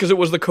 was because it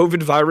was the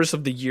COVID virus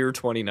of the year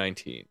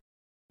 2019.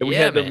 And we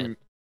had them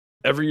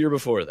every year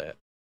before that.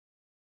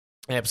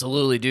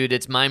 Absolutely, dude.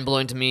 It's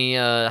mind-blowing to me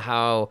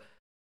how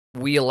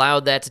we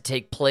allowed that to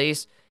take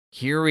place.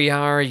 Here we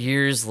are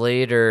years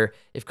later.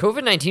 If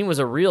COVID-19 was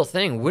a real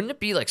thing, wouldn't it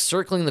be like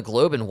circling the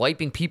globe and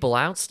wiping people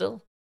out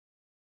still?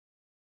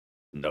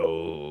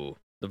 No.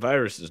 The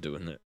virus is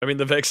doing that. I mean,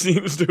 the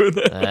vaccine is doing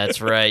that.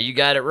 That's right. You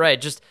got it right.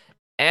 Just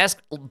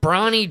ask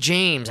Bronny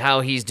James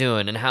how he's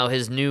doing and how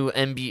his new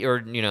NBA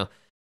or,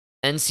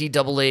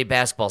 NCAA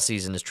basketball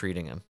season is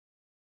treating him.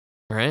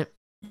 Right?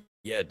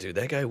 Yeah, dude,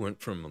 that guy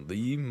went from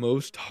the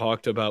most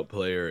talked about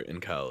player in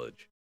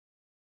college.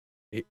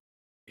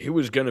 He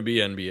was going to be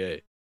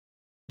NBA.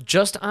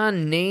 Just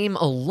on name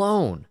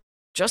alone,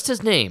 just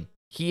his name,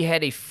 he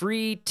had a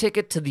free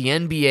ticket to the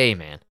NBA,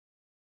 man.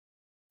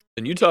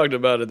 And you talked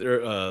about it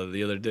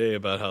the other day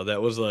about how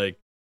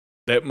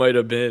that might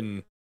have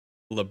been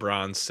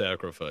LeBron's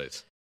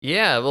sacrifice.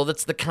 Yeah, well,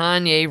 that's the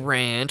Kanye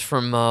rant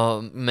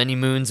from many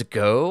moons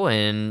ago,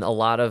 and a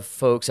lot of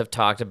folks have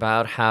talked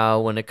about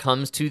how when it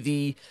comes to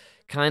the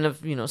kind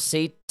of,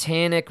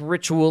 satanic,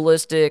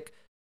 ritualistic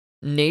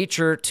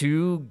nature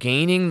to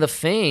gaining the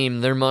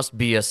fame, there must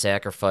be a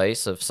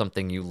sacrifice of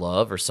something you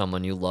love or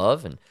someone you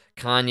love. And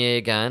Kanye,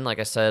 again, like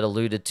I said,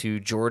 alluded to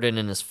Jordan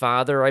and his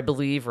father, I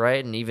believe,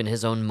 right? And even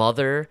his own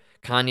mother,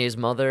 Kanye's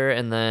mother.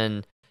 And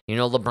then,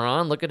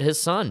 LeBron, look at his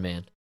son,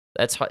 man.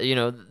 That's how,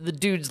 the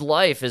dude's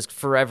life is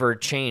forever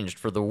changed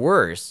for the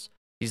worse.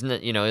 He's,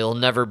 he'll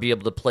never be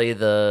able to play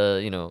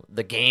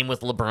the game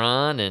with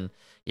LeBron. And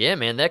yeah,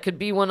 man, that could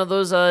be one of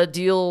those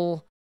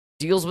deals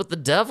with the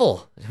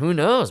devil. Who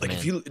knows, man?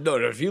 If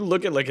you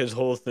look at his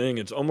whole thing,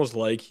 it's almost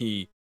like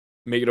he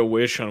made a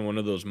wish on one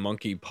of those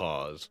monkey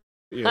paws.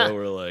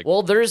 Where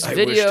well, there's I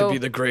video. wish to be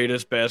the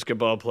greatest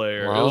basketball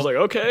player. Well, it was like,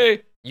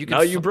 okay,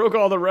 you broke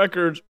all the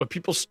records, but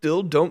people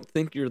still don't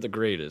think you're the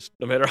greatest,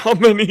 no matter how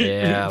many.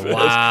 Yeah,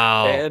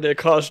 wow. And it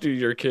cost you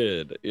your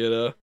kid,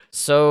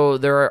 So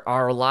there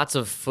are lots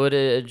of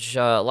footage,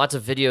 lots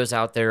of videos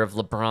out there of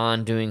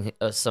LeBron doing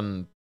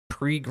some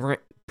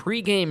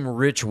pre-game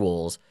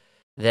rituals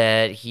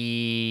that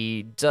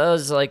he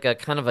does, like a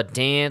kind of a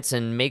dance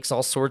and makes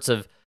all sorts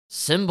of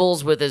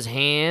symbols with his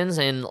hands,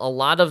 and a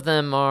lot of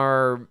them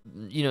are,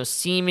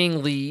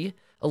 seemingly,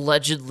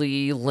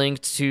 allegedly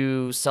linked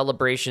to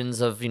celebrations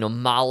of,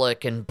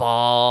 Moloch and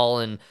Baal,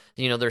 and,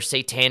 they're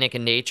satanic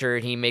in nature.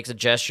 He makes a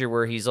gesture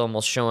where he's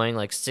almost showing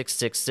like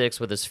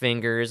 666 with his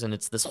fingers, and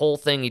it's this whole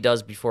thing he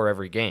does before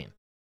every game.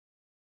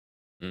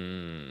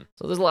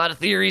 So there's a lot of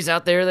theories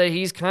out there that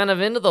he's kind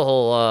of into the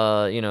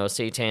whole,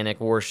 satanic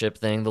worship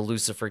thing, the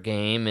Lucifer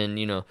game, and,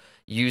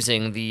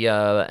 using the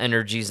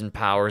energies and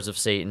powers of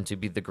Satan to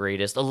be the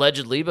greatest,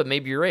 allegedly, but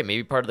maybe you're right.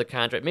 Maybe part of the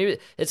contract. Maybe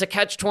it's a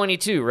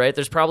catch-22, right?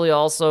 There's probably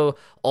also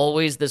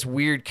always this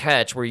weird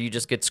catch where you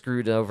just get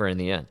screwed over in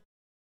the end.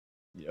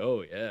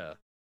 Oh, yeah.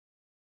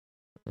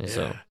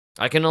 So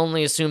I can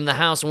only assume the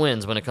house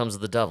wins when it comes to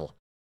the devil,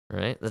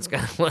 right? That's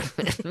kind of what...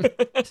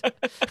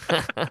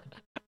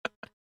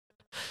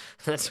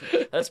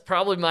 That's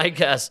probably my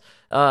guess,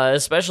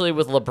 especially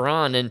with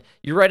LeBron. And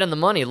you're right on the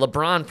money.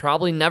 LeBron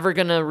probably never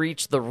going to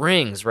reach the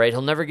rings, right?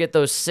 He'll never get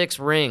those 6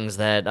 rings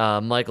that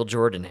Michael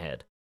Jordan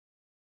had.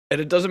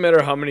 And it doesn't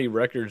matter how many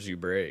records you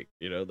break.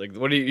 Like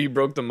when he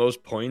broke the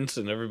most points,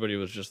 and everybody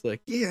was just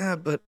like, yeah,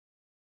 but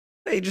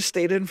he just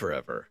stayed in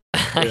forever.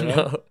 I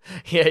know.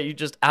 Yeah, you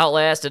just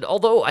outlasted.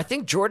 Although I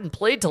think Jordan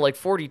played till like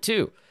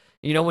 42.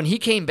 When he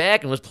came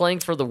back and was playing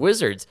for the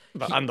Wizards.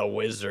 On the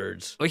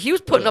Wizards. Well, he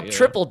was putting up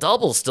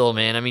triple-doubles still,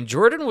 man. I mean,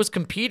 Jordan was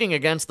competing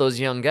against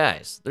those young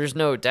guys. There's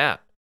no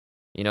doubt.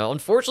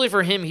 Unfortunately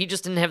for him, he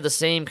just didn't have the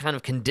same kind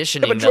of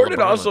conditioning. Yeah, but Jordan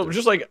also,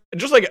 just like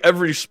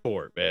every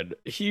sport, man,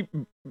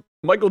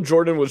 Michael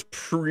Jordan was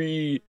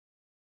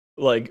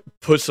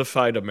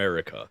pussified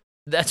America.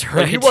 That's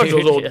right. You watch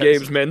those old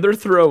games, man. They're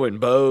throwing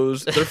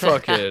bows. They're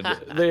fucking.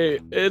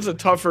 It's a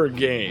tougher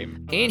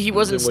game. And he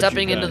wasn't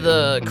stepping into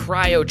the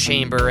cryo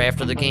chamber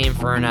after the game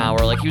for an hour.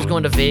 Like he was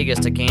going to Vegas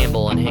to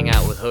gamble and hang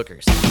out with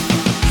hookers.